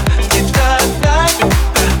 не догнать,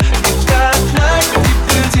 не догнать.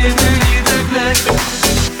 Тебя не догнать.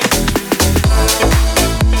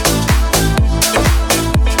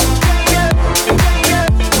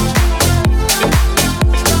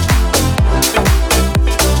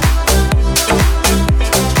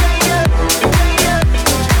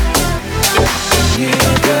 Не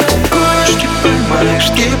догонишь, ты поймаешь,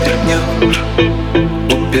 ты вернешь.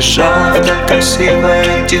 Убежала та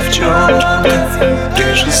красивая девчонка.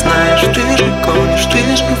 Ты же знаешь, ты же гонишь, ты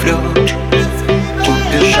же врешь.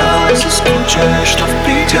 Убежала, заскучаешь, что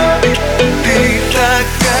придёт. Ты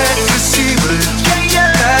такая красивая,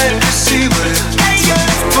 такая красивая.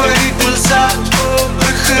 В твои глаза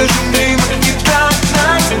прохожу мимо.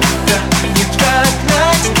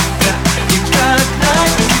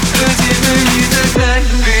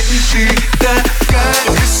 Ищи, такая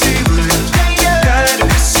красивая, такая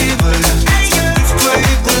красивая. Смотрю в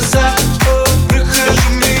твои глаза, прохожу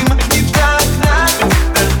мимо. Не так,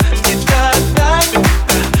 не так,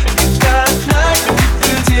 не так,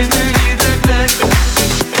 тебе не догнать.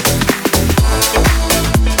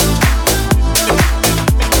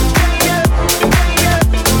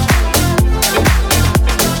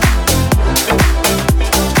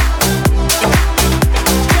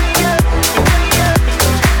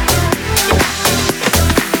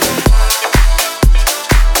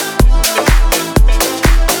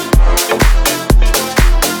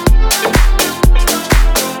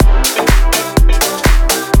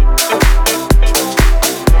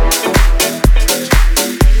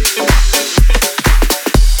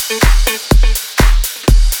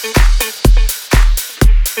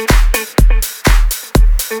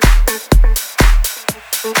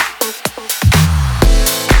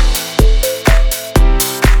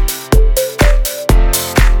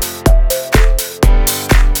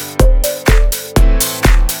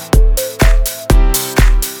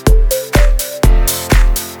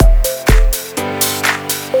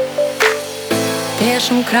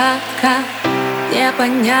 Пишем кратко,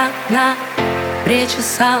 непонятно.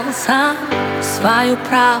 Причесал сам свою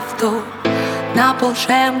правду. На пол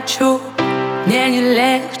жемчуг, мне не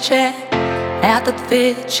легче. Этот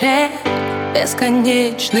вечер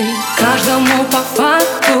бесконечный. Каждому по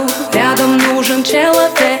факту рядом нужен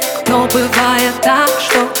человек. Но бывает так,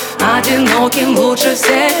 что одиноким лучше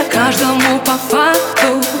всех. Каждому по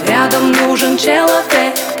факту рядом нужен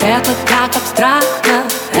человек. Это так абстрактно,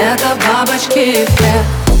 это бабочки эффект.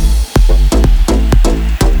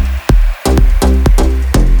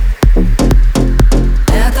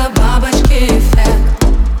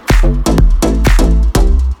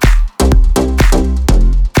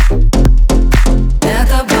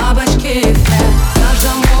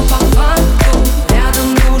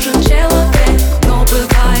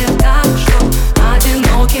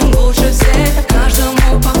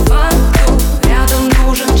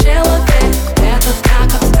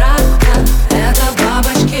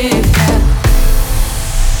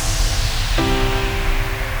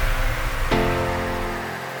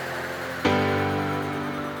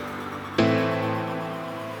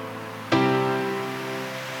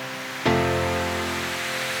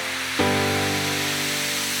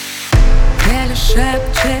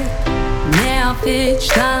 Шепчет мне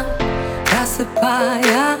вечно,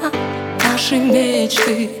 просыпая наши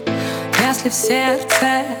мечты. Если в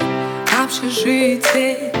сердце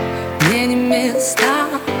общежитие, мне не места,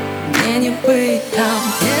 мне не быть там.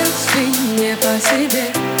 Если не по себе,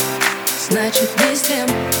 значит не с тем,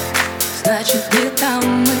 значит не там.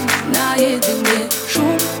 Мы наедине,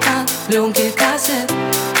 шум от пленки кассет,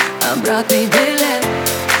 обратный билет.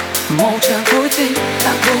 Молча пути,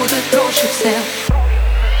 так будет проще всех.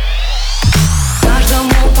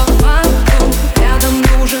 Каждому по факту рядом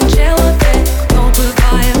нужен человек. Но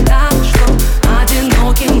бывает так, что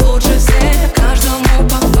одиноким лучше всех. Каждому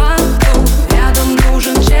по факту рядом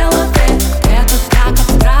нужен человек. Это так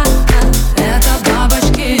абстрактно, это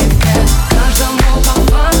бабочки эффект. Каждому по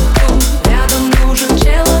факту рядом нужен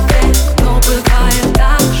человек. Но бывает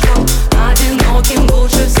так, что одиноким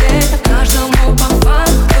лучше всех. Каждому по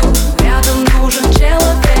факту рядом нужен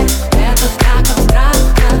человек. Это так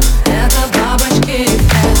абстрактно, это бабочки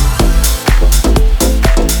эффект.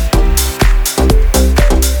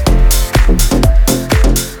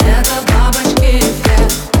 Это бабочки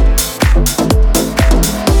эффект.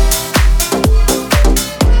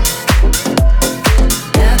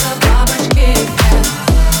 Это бабочки эффект.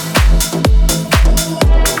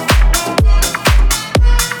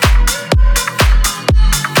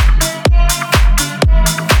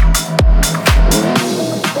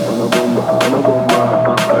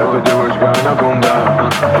 Эта девочка анаконда,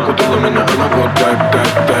 окутала меня она вот так, так,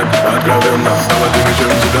 так, откровенно. Золотым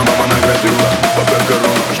вечером тебя мама наградила, пока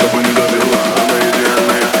корона, чтобы не давила. Она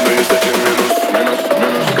идеальная, но есть один минус,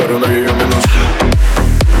 корона ее минус.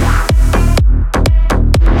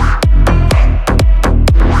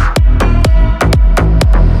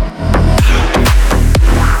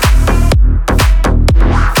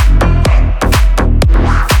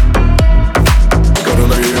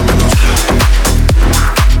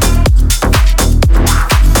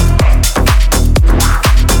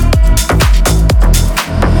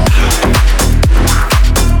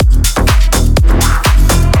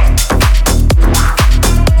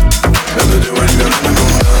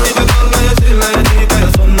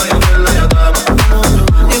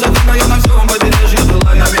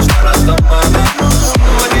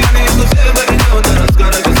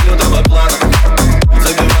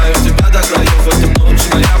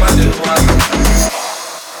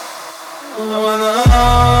 Пролетал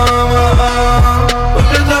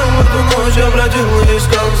в эту ночь, я бродил и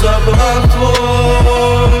искал запах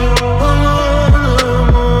твой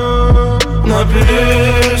на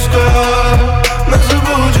песках, на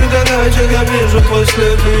зыбучих горячек я вижу твой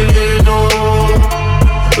след и иду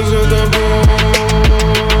за тобой.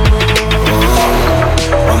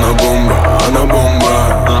 Она бомба,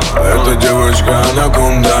 эта девочка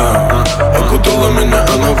анаконда. Окутала меня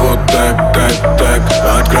она вот так, так, так,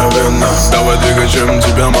 откровенно. Давай двигай, чем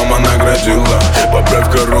тебя мама наградила. Поправь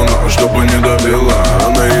корону, чтобы не давила.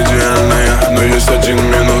 Она идеальная, но есть один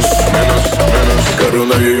минус.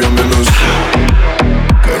 Корона ее минус.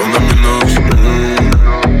 Корона минус.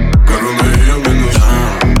 Корона ее минус.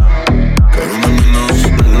 Корона минус.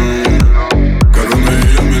 Корона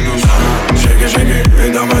ее минус. Шейки, шейки,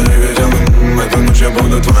 и давай двигай телом. Эту ночь я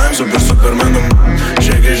буду твоим суперменом.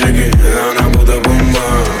 Шейки, шейки, она будто бомба.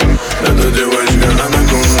 Эта девочка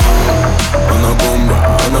анаконда.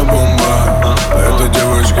 Она бомба. Эта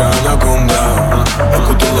девочка анаконда.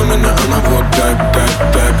 Окутала меня она вот так, так,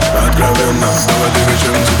 так, откровенно. Давай двигай,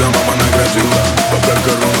 чем тебя мама наградила. Поправь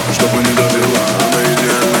корону, чтобы не давила. Она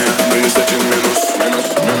идеальная, но есть один минус.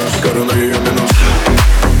 Корона ее минус.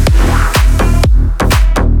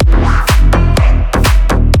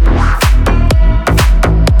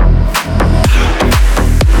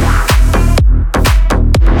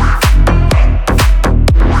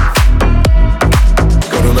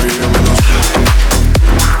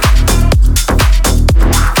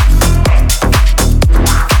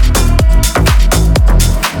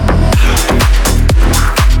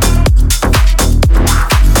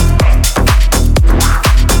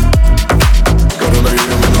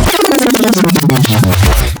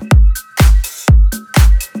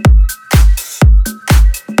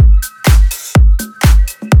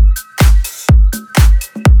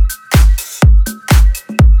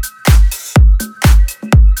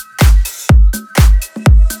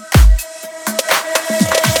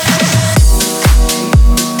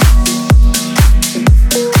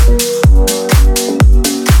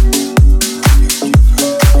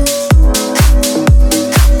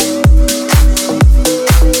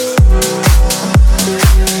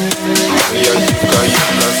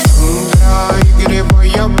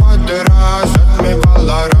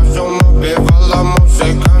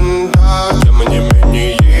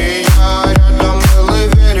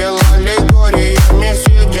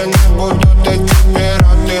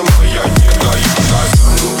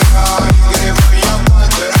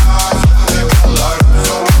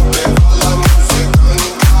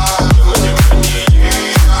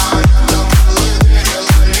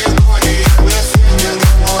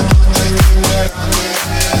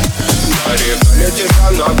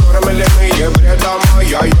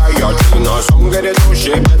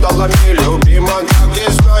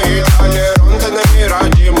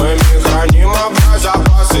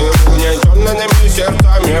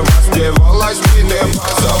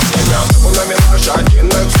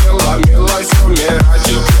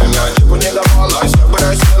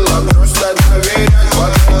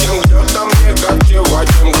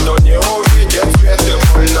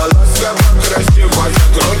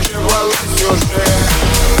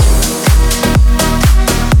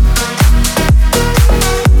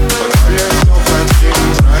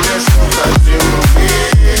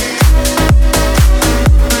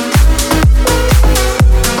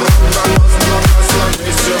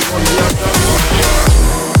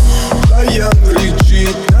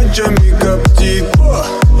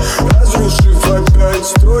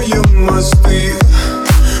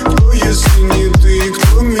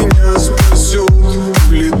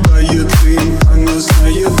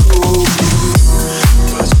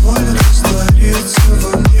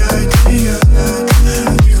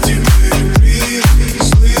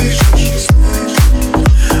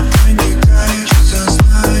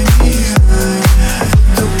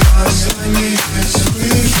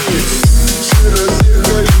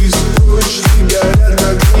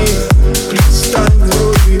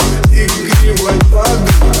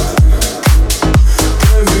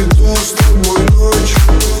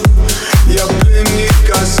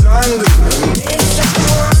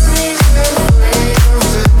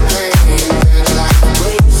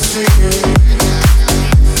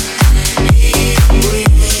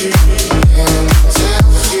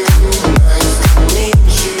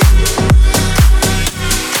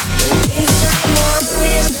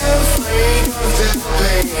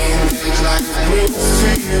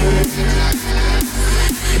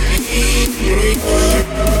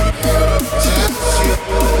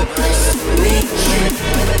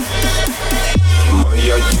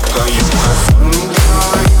 Моя дикая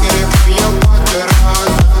Кассандра, грибая под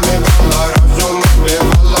террасами, была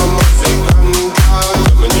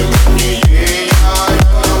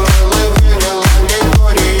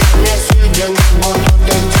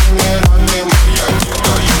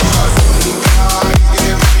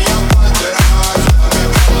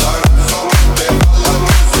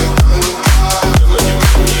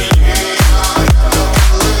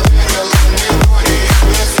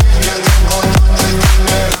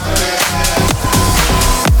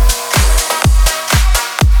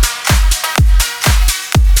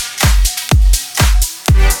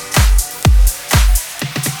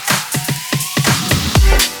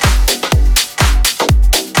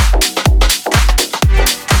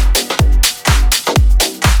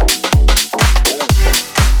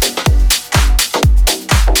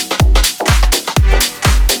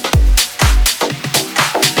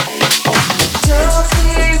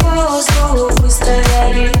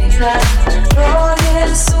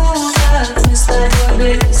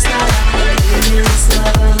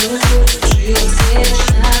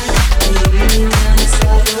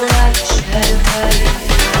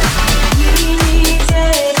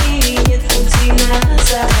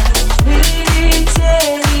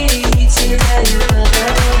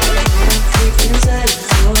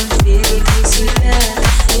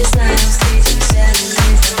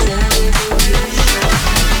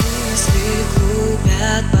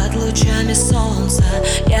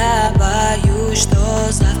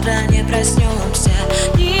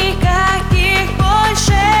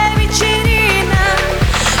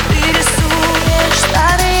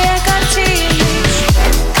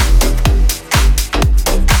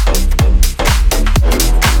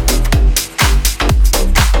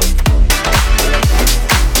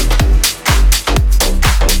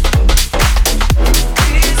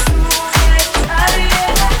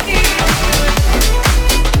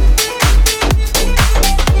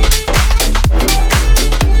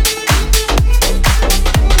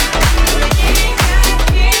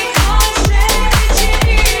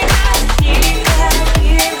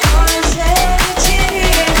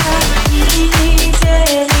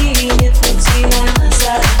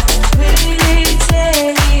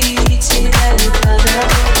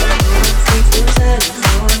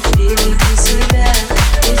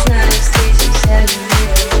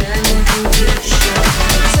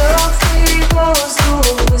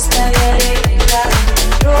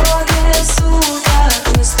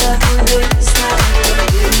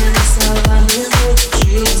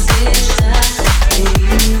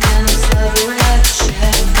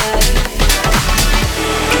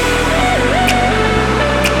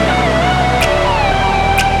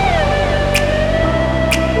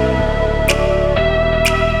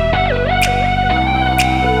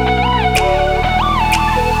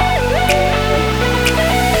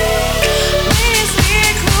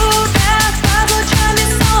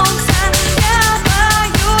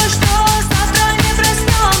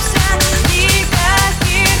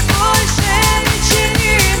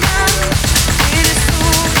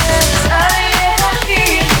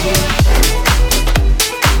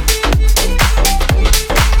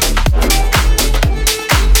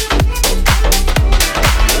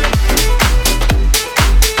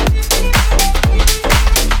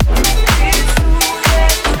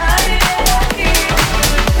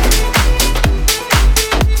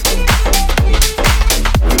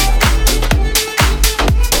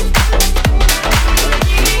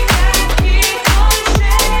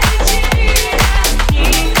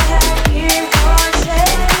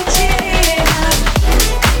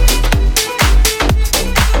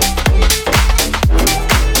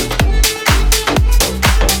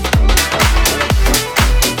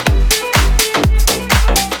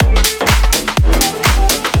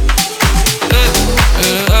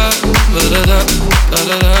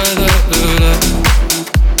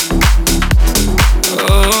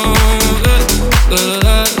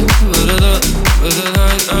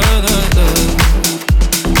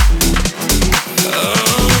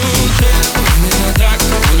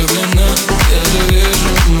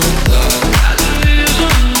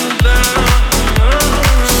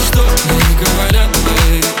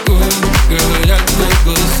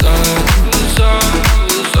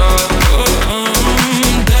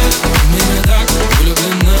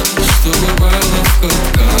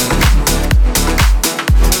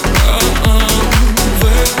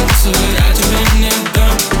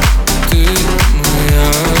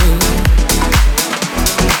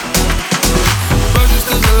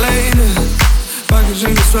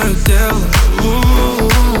свое дело.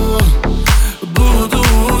 Буду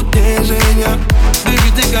утешения. Baby,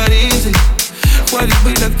 ты гори, хватит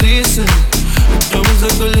быть актрисой. Идем за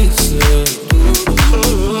кулисы.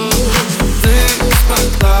 Ты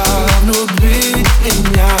смогла влюбить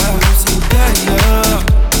меня в себя я.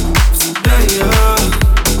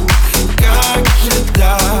 Как же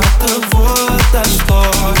для того-то что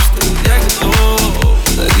я готов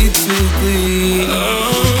дарить цветы.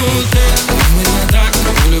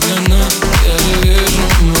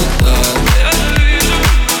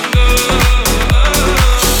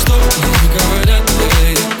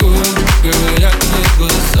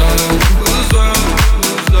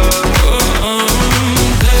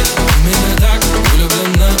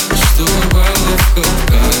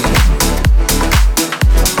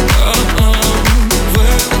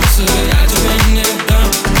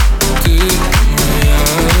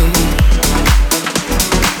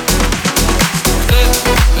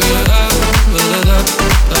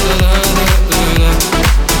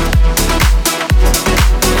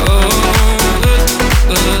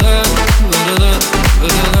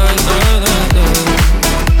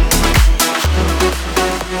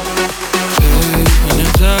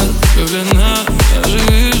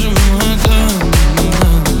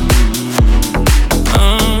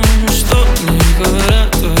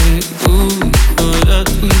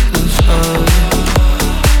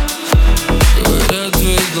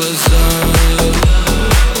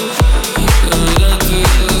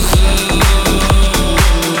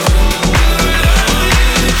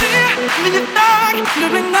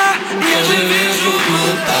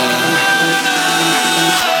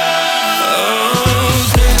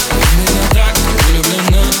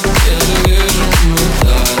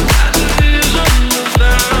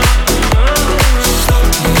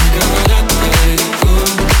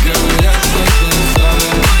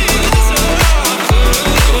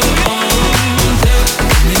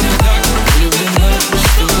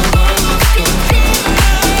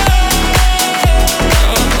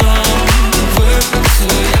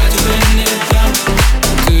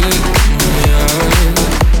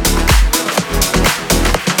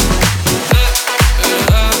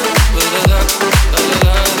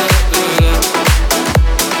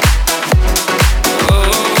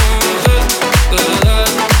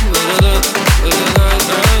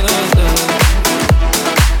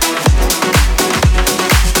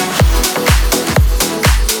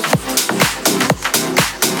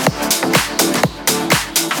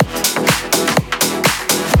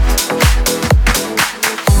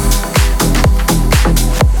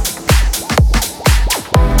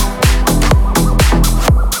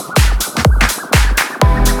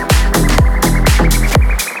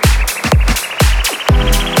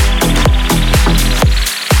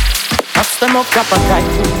 Обстановка по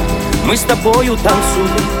кайфу, мы с тобою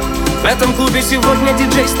танцуем. В этом клубе сегодня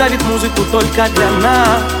диджей ставит музыку только для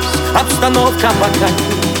нас. Обстановка по кайфу,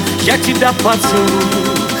 я тебя поцелую.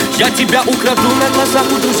 Я тебя украду на глазах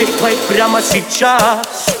у друзей твоих прямо сейчас.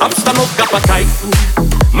 Обстановка по кайфу,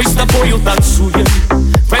 мы с тобою танцуем.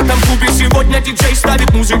 В этом клубе сегодня диджей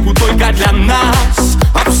ставит музыку только для нас.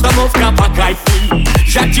 Обстановка по кайфу,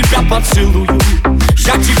 я тебя поцелую.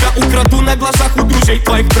 Я тебя украду на глазах у друзей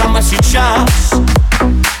твоих прямо сейчас.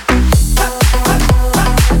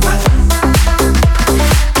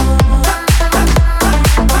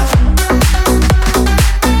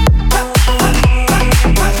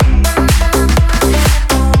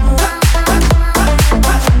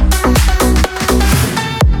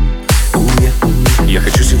 Я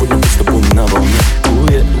хочу сегодня быть с тобой на волне.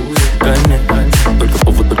 Только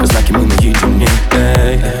повод, только знаки, мы наедине.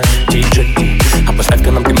 Диджей, а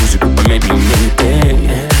поставь-ка нам ты музыку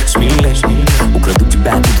помедленнее. Смелей, украду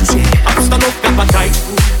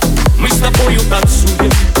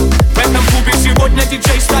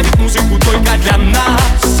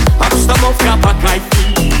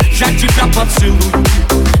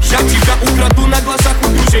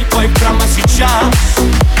твоих прямо сейчас.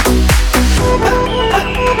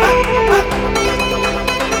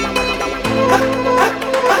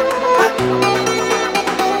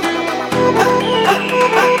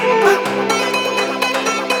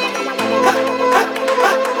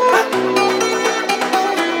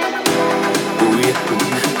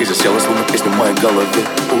 И засела словно песня в моей голове.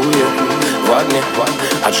 В огне,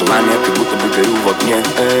 от желания как будто бы горю в огне.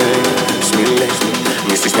 Смелей,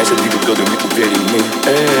 не стесняйся двигать годами уверенный.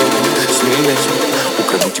 Смелей,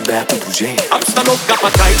 украду тебя у друзей. Обстановка по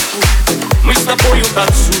кайфу, мы с тобою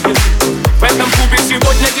танцуем. В этом клубе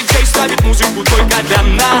сегодня диджей ставит музыку только для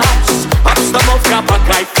нас. Обстановка по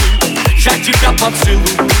кайфу, я тебя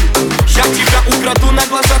поцелую. Я тебя украду на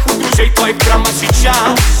глазах у друзей твоих прямо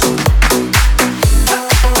сейчас.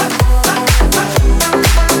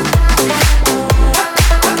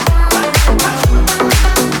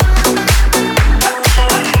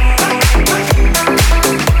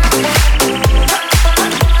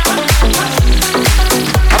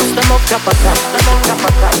 Обстановка пока, обстановка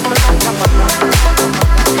пока, обстановка пока.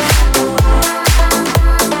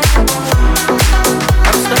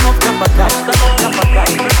 Обстановка пока, обстановка пока,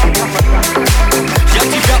 обстановка пока. Я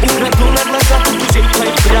тебя украду на глазах у друзей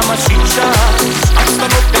твоих прямо сейчас.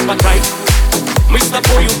 Обстановка по кайфу, мы с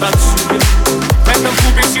тобою танцуем. В этом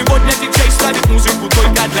клубе сегодня диджей ставит музыку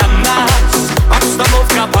только для нас.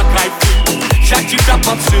 Обстановка по кайфу, я тебя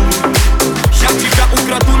поцелую. Я тебя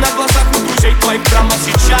украду на глазах у друзей твоих прямо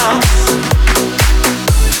сейчас.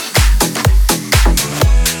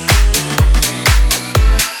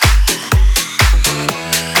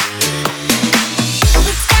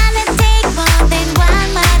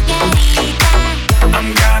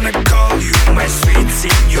 I'm gonna call you my sweet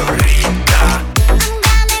señorita.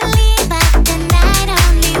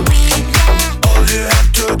 All you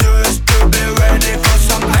have to do is to be ready for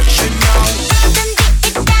some action now.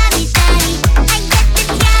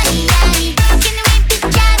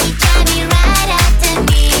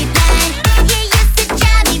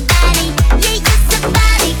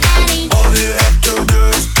 All you have to do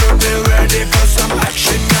is to be ready for some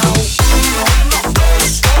action now.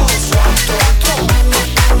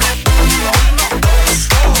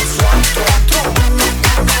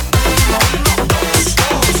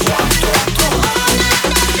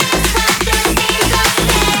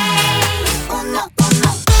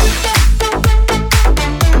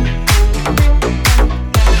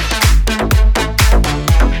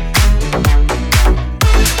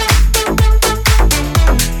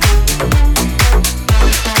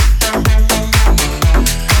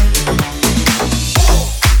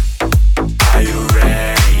 Are you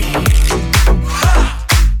ready?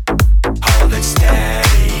 Hold it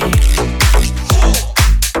steady.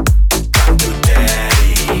 Come to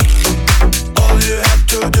daddy. All you have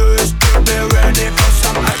to do is to be ready for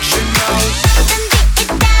some action now.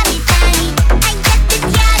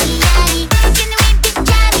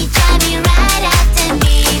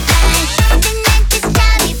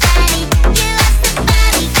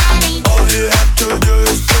 All you have to do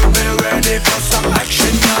is to be ready for some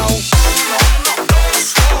action now.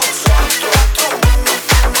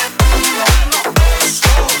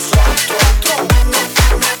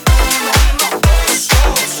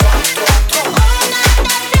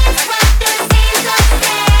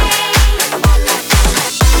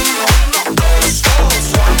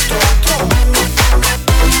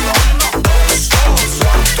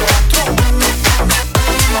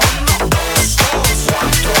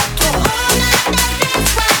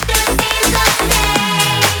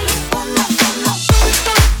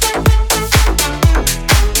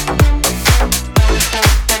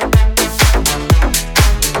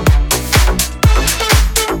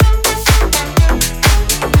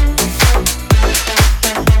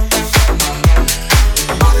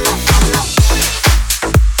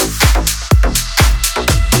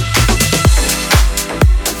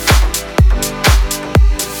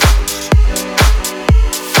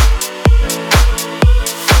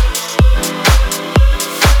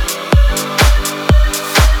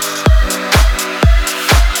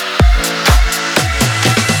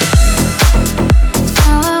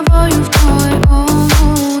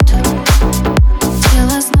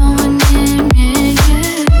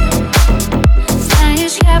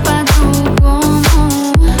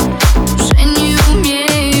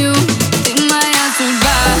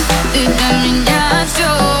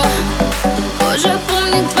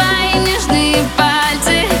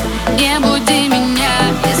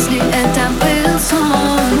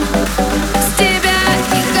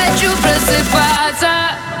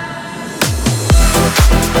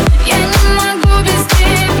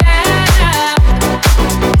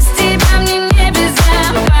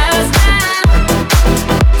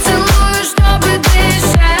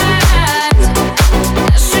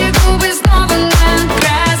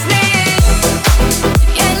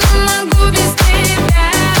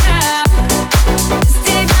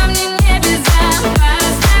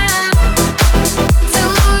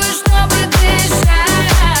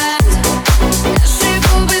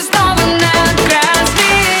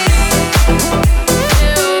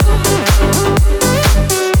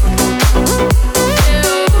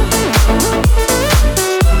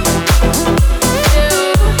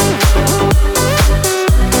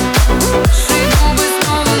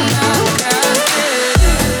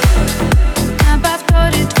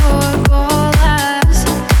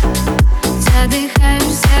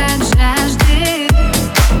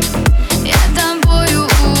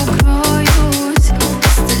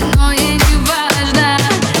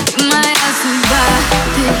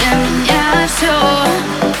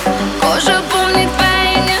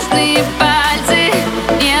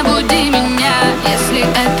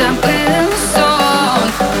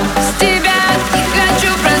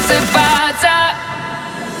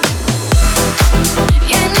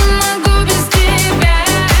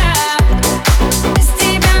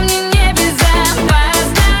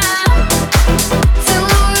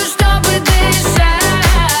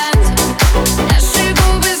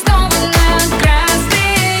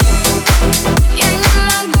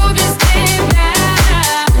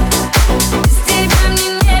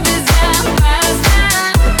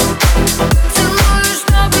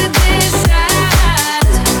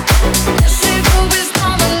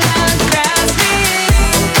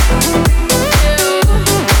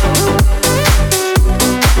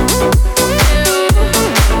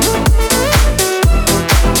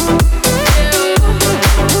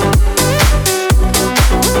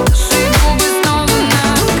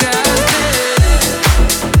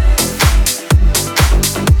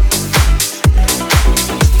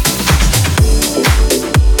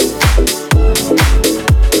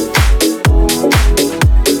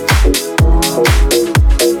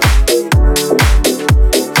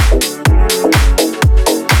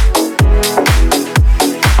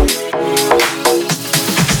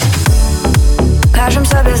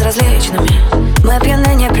 личными. Мы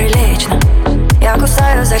пьяны неприлично. Я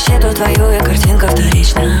кусаю защиту твою, и картинка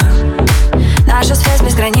вторична. Наша связь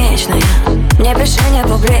безграничная. Не пиши не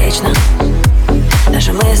публично.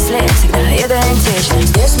 Наши мысли всегда идентичны.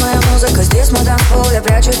 Здесь моя музыка, здесь мой танцпол. Я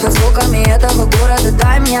прячусь под звуками этого города.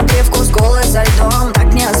 Дай мне привкус колы со льдом.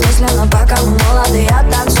 Так неосмысленно, пока мы молоды. Я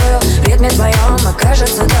танцую в ритме твоем. И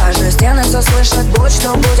кажется, даже стены все слышат. Будь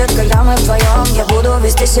что будет, когда мы вдвоем. Я буду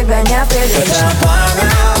вести себя неприлично. Это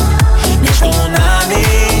пламя между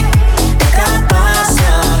нами так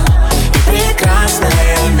опасно и прекрасно.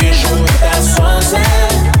 Я вижу это солнце,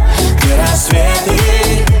 где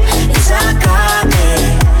рассветы и закаты,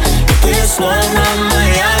 и ты словно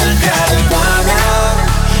моя награда. Пламя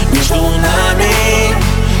между нами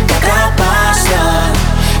так опасно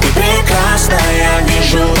и прекрасно. Я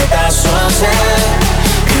вижу это солнце,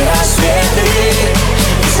 где рассветы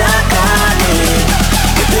и закаты,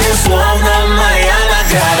 и ты словно моя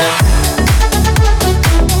награда.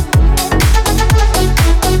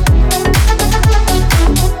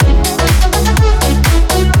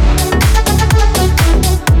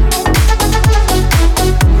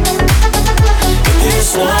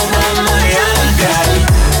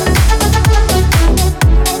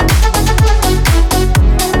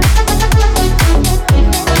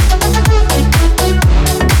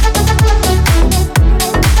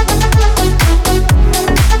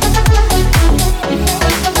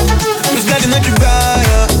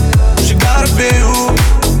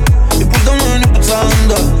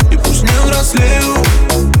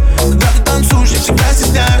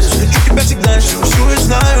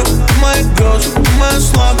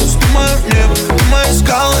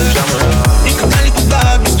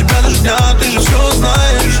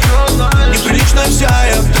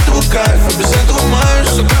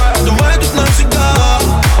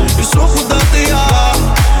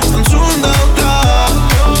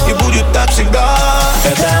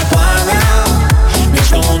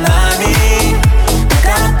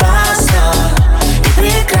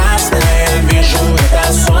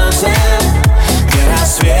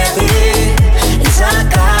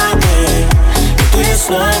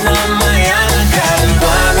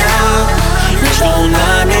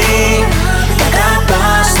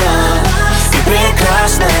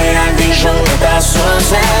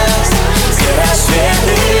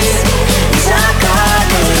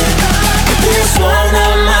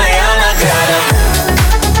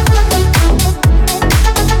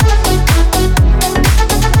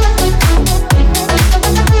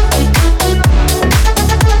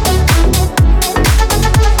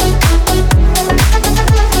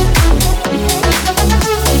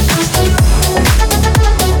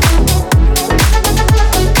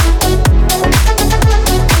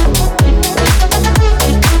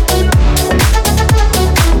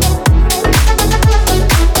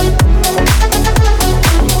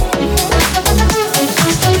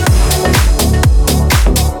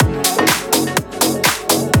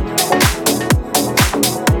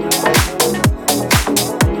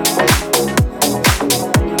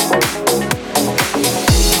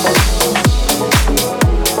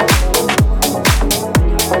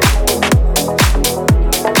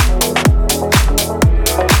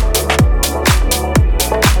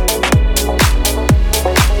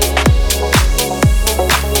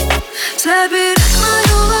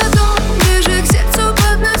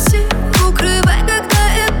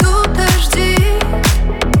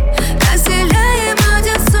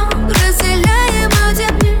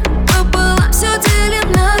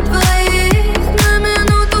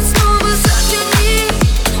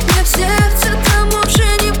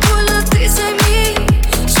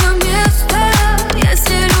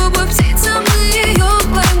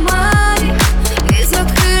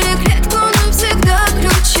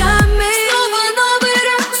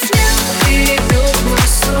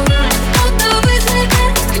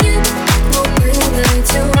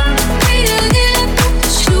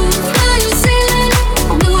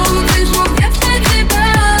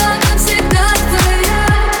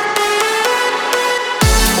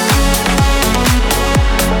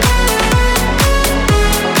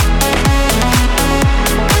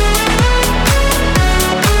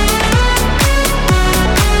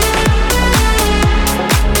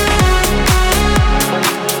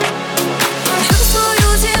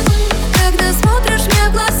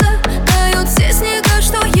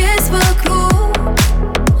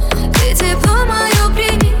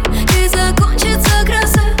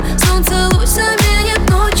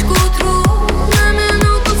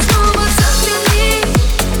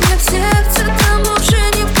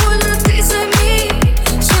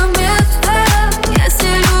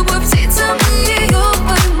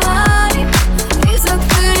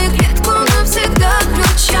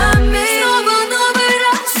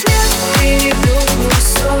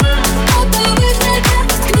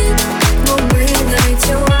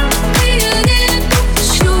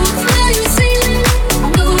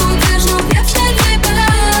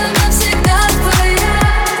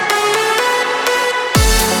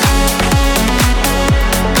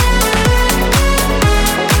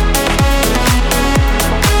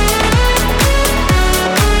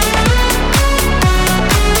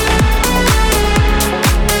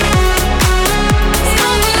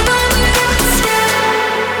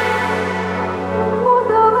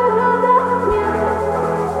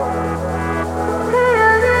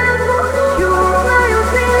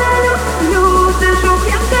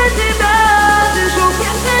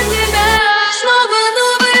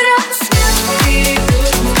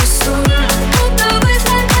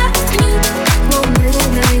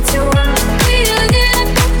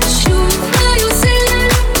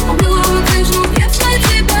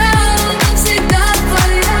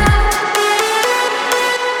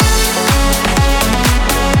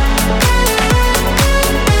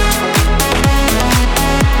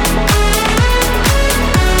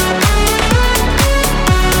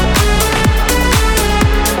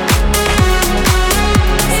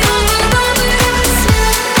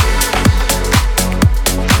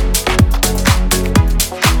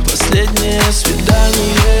 Последнее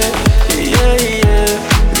свидание,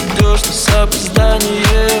 идешь на с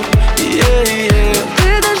опозданием,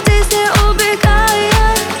 Ты дождись, не убегай,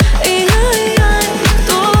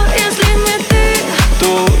 кто, если не ты?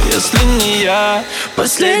 кто, если не я?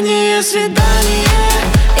 Последнее свидание,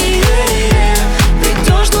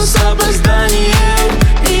 придешь, но с опозданием,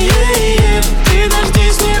 ты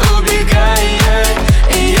дождись, не убегай,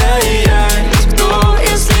 кто,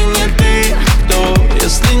 если не ты? Кто,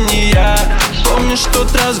 если не я? Помнишь тот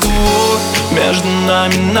разговор между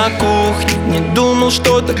нами на кухне? Не думал,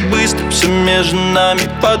 что так быстро все между нами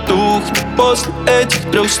потухнет. После этих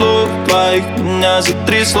 3 слов твоих меня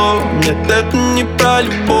затрясло. Нет, это не про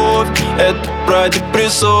любовь, это про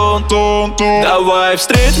депрессон. Давай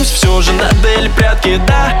встретимся все же на деле прятки,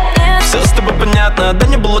 да? Все с тобой понятно, да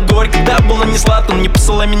не было горько, да было не сладко. Но не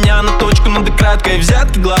посылай меня на точку, надо краткой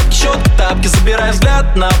взятки, гладки, щетки, тапки. Забирай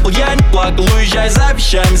взгляд на пол, я не плакал, уезжай за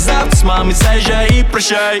вещами. Завтра с мамой заезжай и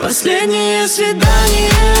прощай. Последнее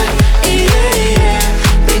свидание,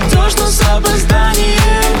 придешь, но с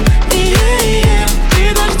опозданием,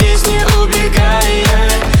 ты дождись, не убегай,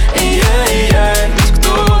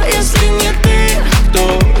 кто, если не ты?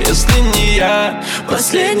 Кто, если не я?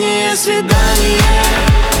 Последнее свидание.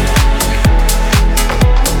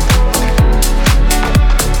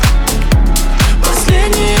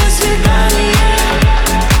 Последнее свидание.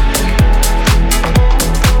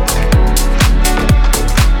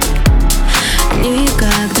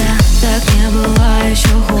 Никогда так не было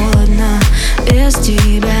еще холодно. Без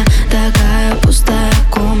тебя такая пустая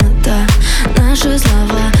комната. Наши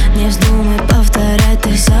слова не вздумай повторять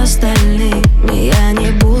ты с остальными. Я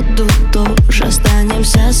не буду тоже,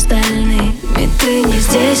 останемся остальными. Ты не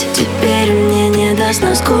здесь, теперь мне не даст,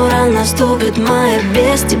 но скоро наступит моя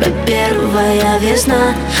без тебя первая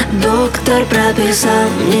весна. Доктор прописал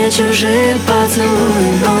мне чужие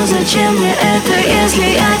поцелуи, но зачем мне это, если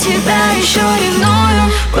я тебя еще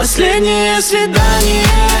ревную? Последнее свидание,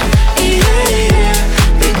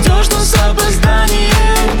 придешь, но с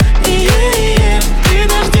опозданием, ты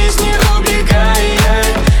дождись, не убегай,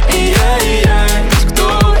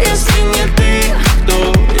 кто, если не ты? Кто,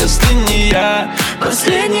 если не я?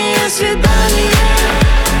 Последнее свидание.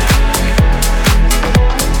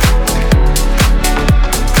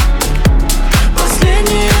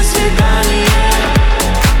 Последнее свидание.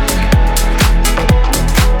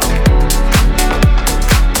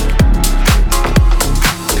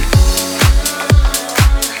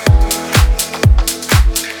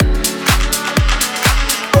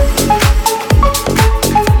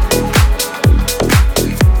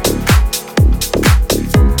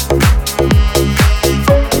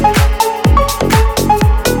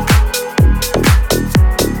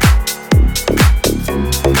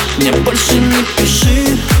 Мне больше не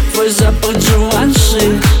пиши, твой запах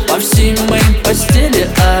джованши. По всей моей постели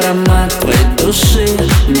аромат твоей души.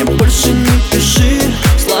 Мне больше не пиши,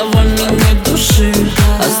 словами не души.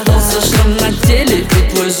 Остался шрам на теле и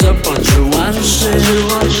твой запах джованши.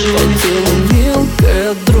 По телу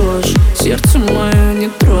мелкая дрожь, сердце мое не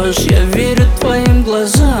трожь. Я верю твоим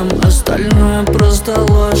глазам, остальное просто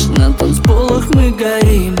ложь. На танцполах мы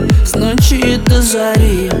горим, с ночи и до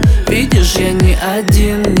зари. Видишь, я не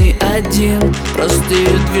один, не один. Простые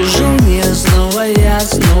движения, снова я,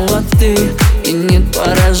 снова ты. И нет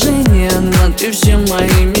поражения, но ты все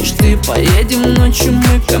мои мечты. Поедем ночью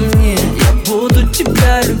мы ко мне, я буду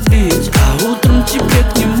тебя любить. А утром тебе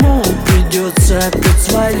к нему придется опять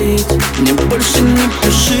свалить. Мне больше не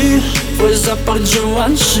пиши, твой запах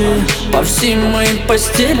джованши. По всей моей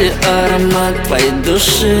постели аромат твоей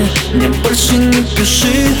души. Мне больше не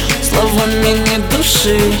пиши, словами не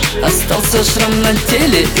души. Остался шрам на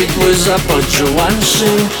теле и твой запах джованши.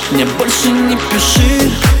 Мне больше не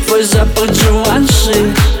пиши, твой запах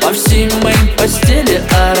джованши. По всей моей постели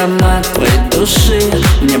аромат твоей души.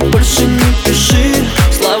 Мне больше не пиши,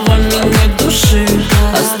 словами не души.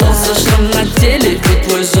 Остался шрам на теле и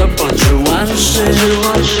твой запах джованши.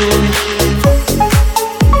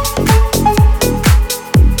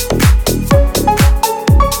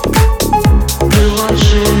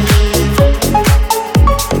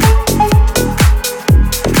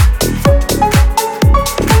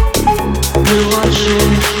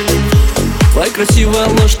 Твоя красивая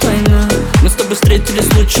ложь тайна, мы с тобой встретились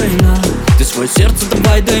случайно. Ты свое сердце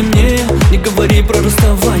давай дай мне, не говори про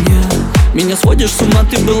расставание. Меня сводишь с ума,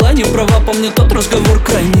 ты была не права, помню тот разговор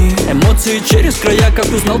крайний. Эмоции через края, как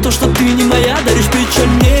узнал то, что ты не моя, даришь печаль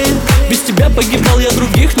мне. Без тебя погибал, я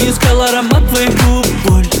других не искал, аромат твоих губ,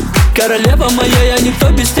 боль. Королева моя, я никто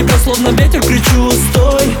без тебя, словно ветер кричу,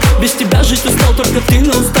 стой. Без тебя жить устал, только ты на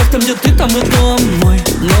устах, там где ты, там и дом мой.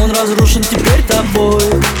 Но он разрушен теперь тобой.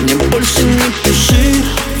 Мне больше не пиши,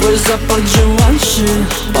 твой запах Дживанши.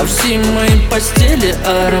 По всей моей постели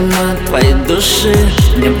аромат твоей души.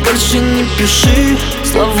 Мне больше не пиши,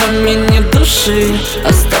 словами не души.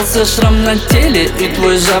 Остался шрам на теле и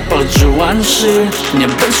твой запах Дживанши. Мне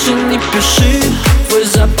больше не пиши, твой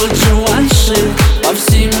запах Дживанши. По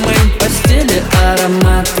всей моей постели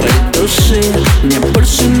аромат твоей души. Мне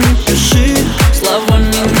больше не пиши,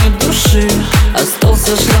 словами не души.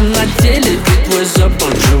 Остался шрам на теле и твой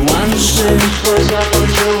запах Дживанши. Твой запах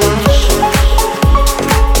Дживанши.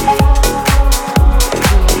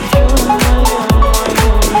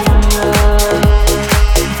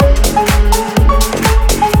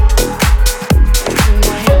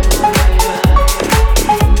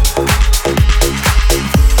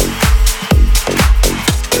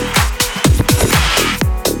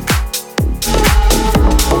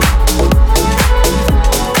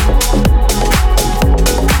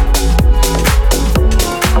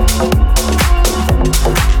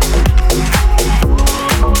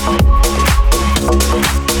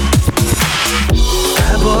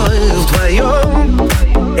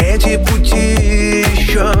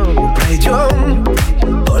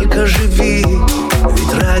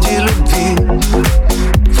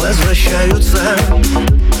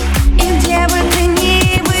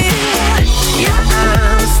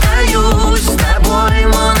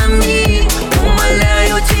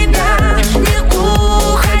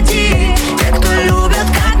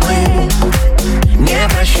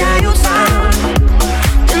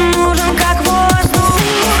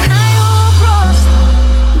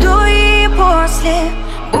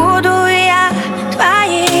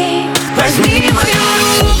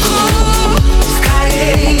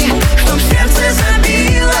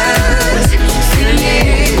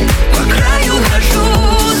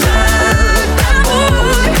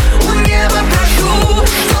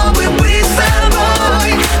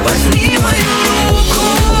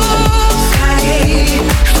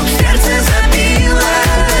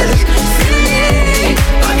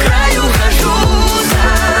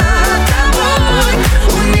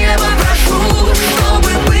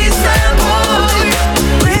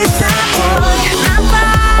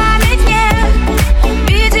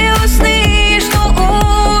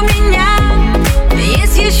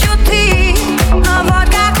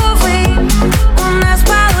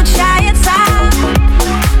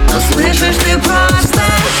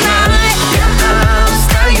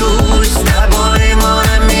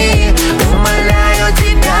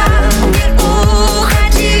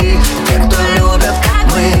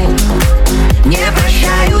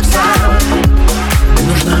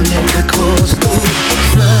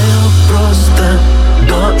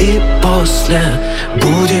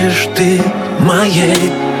 Будешь ты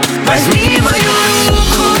моей. Возьми мою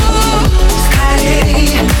руку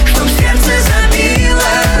скорей, чтоб сердце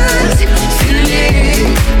забилось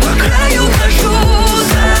сильней. По краю хожу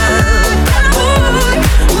за тобой,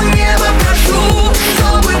 у неба прошу,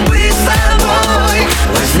 чтобы быть с тобой.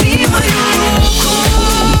 Возьми мою руку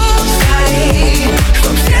скорей,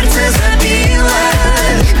 чтоб сердце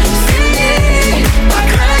забилось сильней. По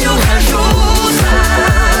краю хожу за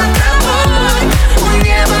тобой, у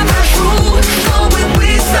неба прошу, чтобы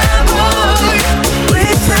быть с тобой,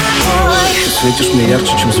 быть с тобой. Ты светишь мне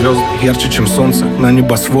ярче, чем звезды, ярче, чем солнце на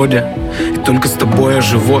небосводе. И только с тобой я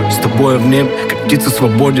живой, с тобой я в небе, как птица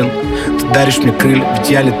свободен. Ты даришь мне крылья, ведь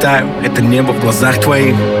я летаю, это небо в глазах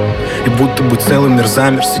твоих. И будто бы целый мир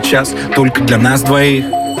замер сейчас, только для нас двоих.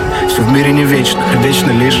 Все в мире не вечно,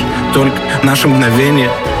 вечно лишь только наше мгновение.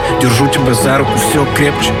 Держу тебя за руку, все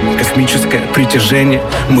крепче, космическое притяжение.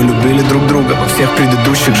 Мы любили друг друга во всех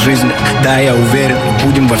предыдущих жизнях. Да, я уверен, мы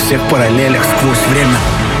будем во всех параллелях сквозь время.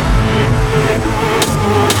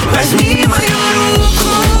 Возьми мою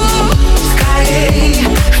руку скорей,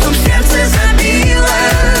 чтоб сердце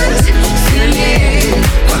забилось сильней.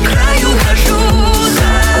 По краю хожу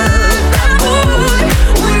за тобой,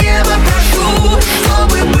 у неба прошу,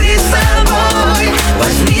 чтобы быть с тобой.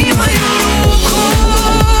 Возьми мою руку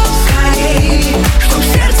скорей, чтоб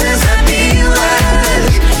сердце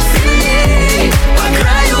забилось сильней. По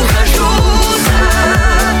краю хожу за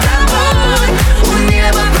тобой, у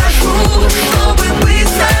неба прошу, чтобы быть с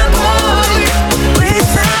тобой, быть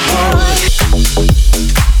с тобой.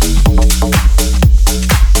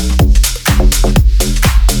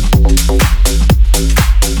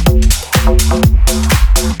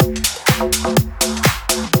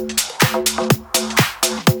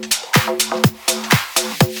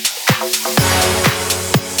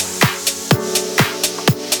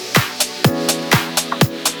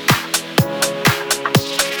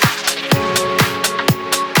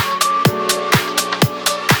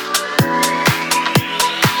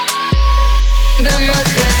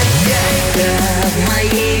 Домохозяйка в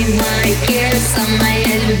моей майке, самая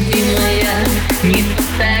любимая,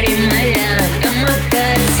 неповторимая.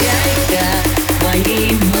 Домохозяйка в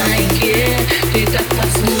моей майке, ты так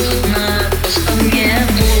послушна, то, что мне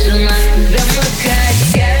нужно.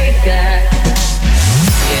 Домохозяйка.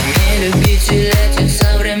 Я не любитель этих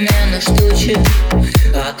современных штучек,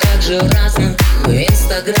 а также разных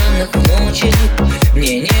инстаграмных внучек.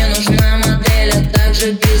 Мне не нужна модель, а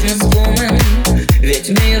также бизнес-вумен, ведь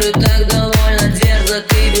мир и так довольно дерзок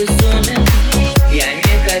и безумен. Я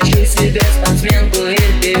не хочу себе спортсменку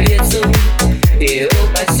или певицу, и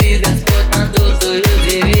упаси Господь надутую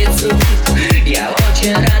девицу. Я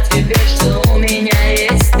очень рад тебе, что у меня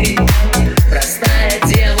есть ты, простая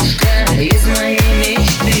девушка из моей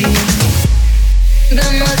мечты.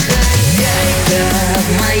 Домохозяйка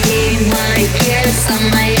в моей майке,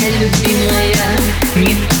 самая любимая,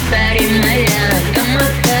 неповторимая.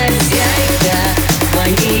 Домохозяйка в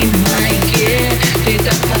моей майке, ты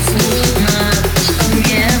так послушна, то, что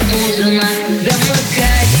мне нужно.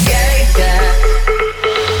 Домохозяйка.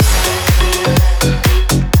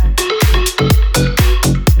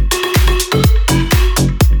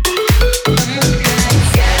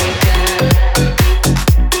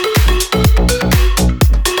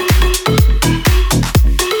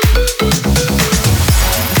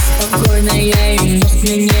 Спокойная и мозг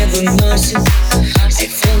мне не выносит.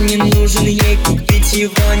 Айфон не нужен ей, купить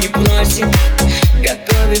его не просит.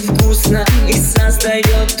 Готовит вкусно и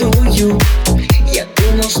создает уют. Я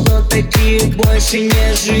думал, что такие больше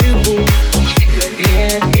не живут.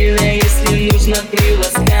 Любви, если нужно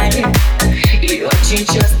приласкание, и очень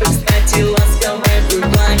часто, кстати, ласковое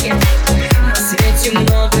губание. На свете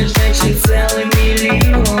много женщин, целый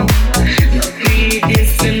миллион, но ты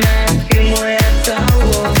единственная, ты мой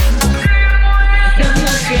эталон.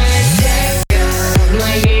 Домохозяйка в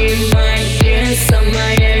моей майке,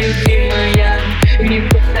 самая любимая,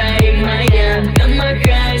 неповторимая.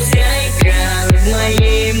 Домохозяйка в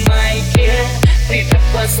моей майке, ты так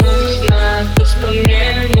послушна, то, что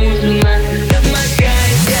мне нужно.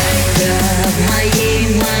 Домохозяйка.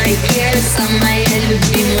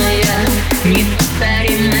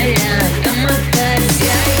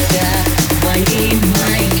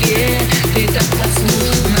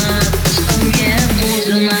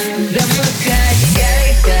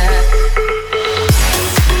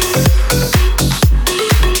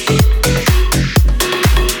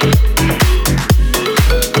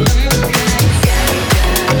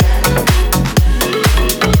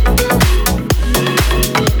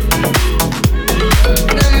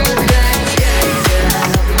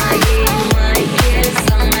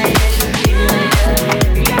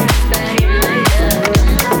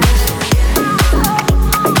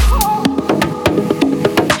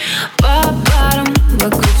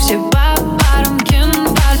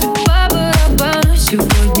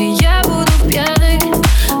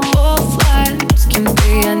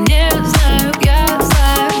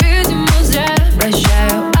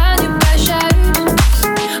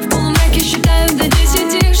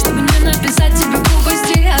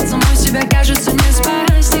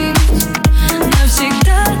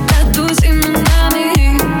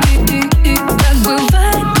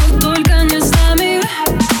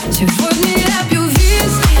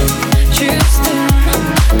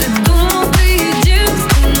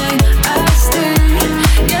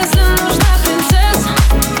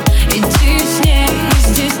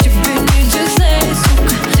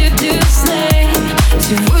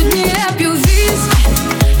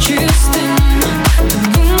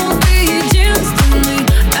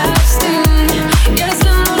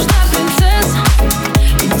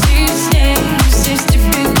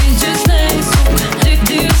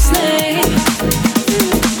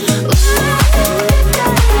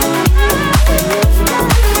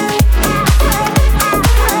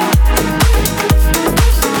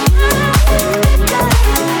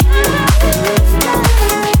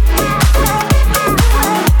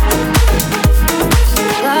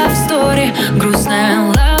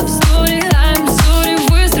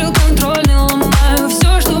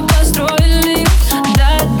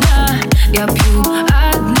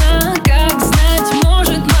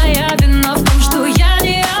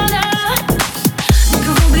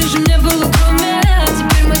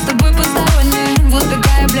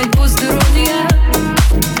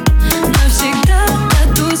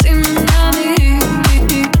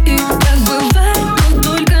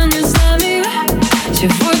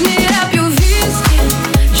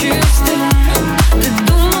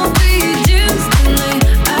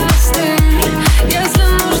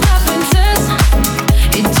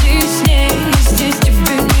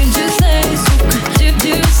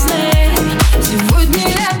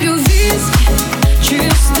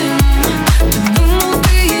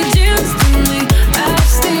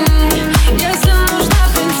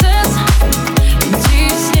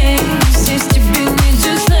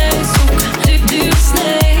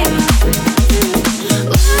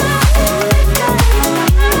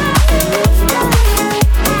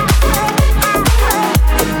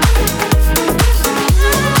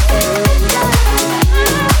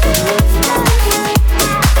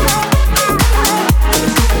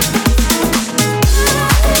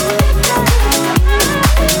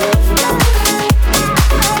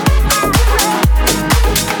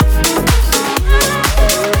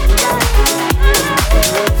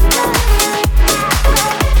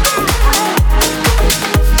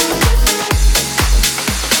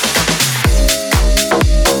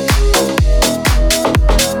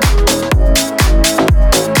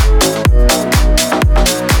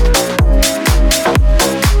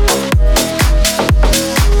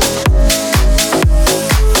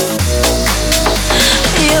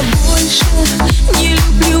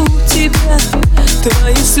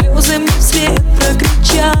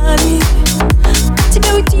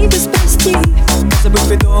 вести. Забыть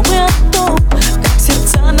твой дом и о том, как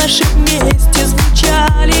сердца наши вместе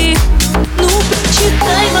звучали. Ну,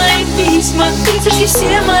 прочитай мои письма, ты слышишь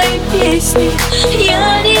все мои песни.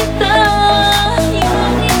 Я не та,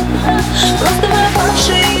 просто мы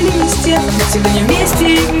опавшие листья, навсегда не вместе,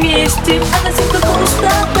 вместе, а на сердце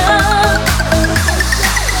пустота.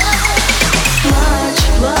 Плачь,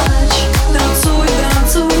 плачь, танцуй,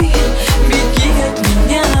 танцуй, беги от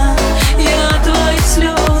меня, я твои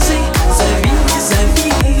слезы. Зови,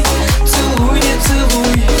 зови, целуй, не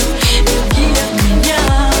целуй, беги от меня,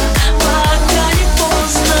 пока не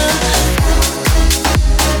поздно.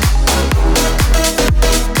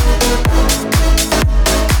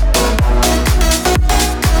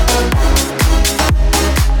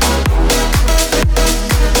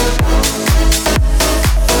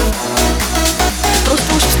 Просто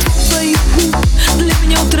волшебство твоих губ для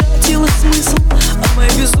меня утратило смысл, а мое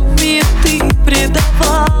безумие ты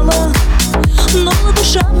предавала. Но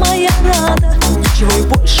душа моя рада, ничего и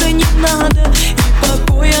больше не надо, и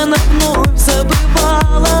покой она вновь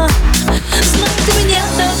забывала. Знай, ты меня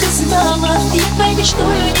так и знала, я твоей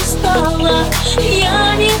мечтою не стала.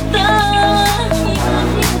 Я не та,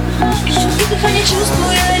 и дыхание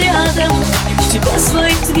чувствую рядом, и тебя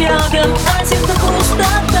своим взглядом, а сердце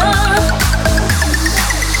пустота.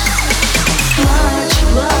 Плачь,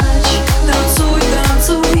 плачь, танцуй,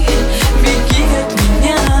 танцуй, беги от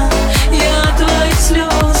меня, я твои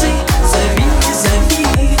слезы. Зови, зови,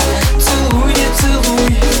 целуй, не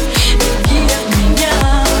целуй, беги от меня,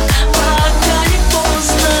 пока не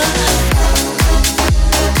поздно.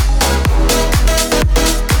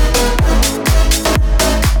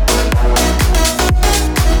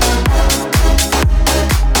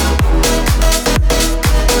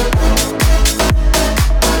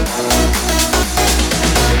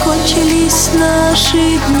 Кончились наши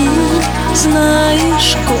дни,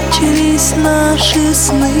 знаешь, кончились наши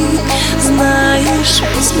сны. Знаешь,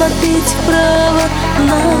 посмотреть вправо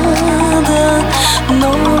надо, но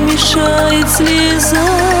мешает слеза.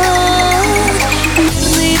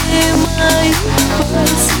 Нежные мои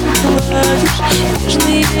пальцы гладишь,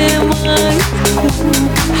 нежные мои губы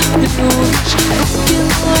любишь, руки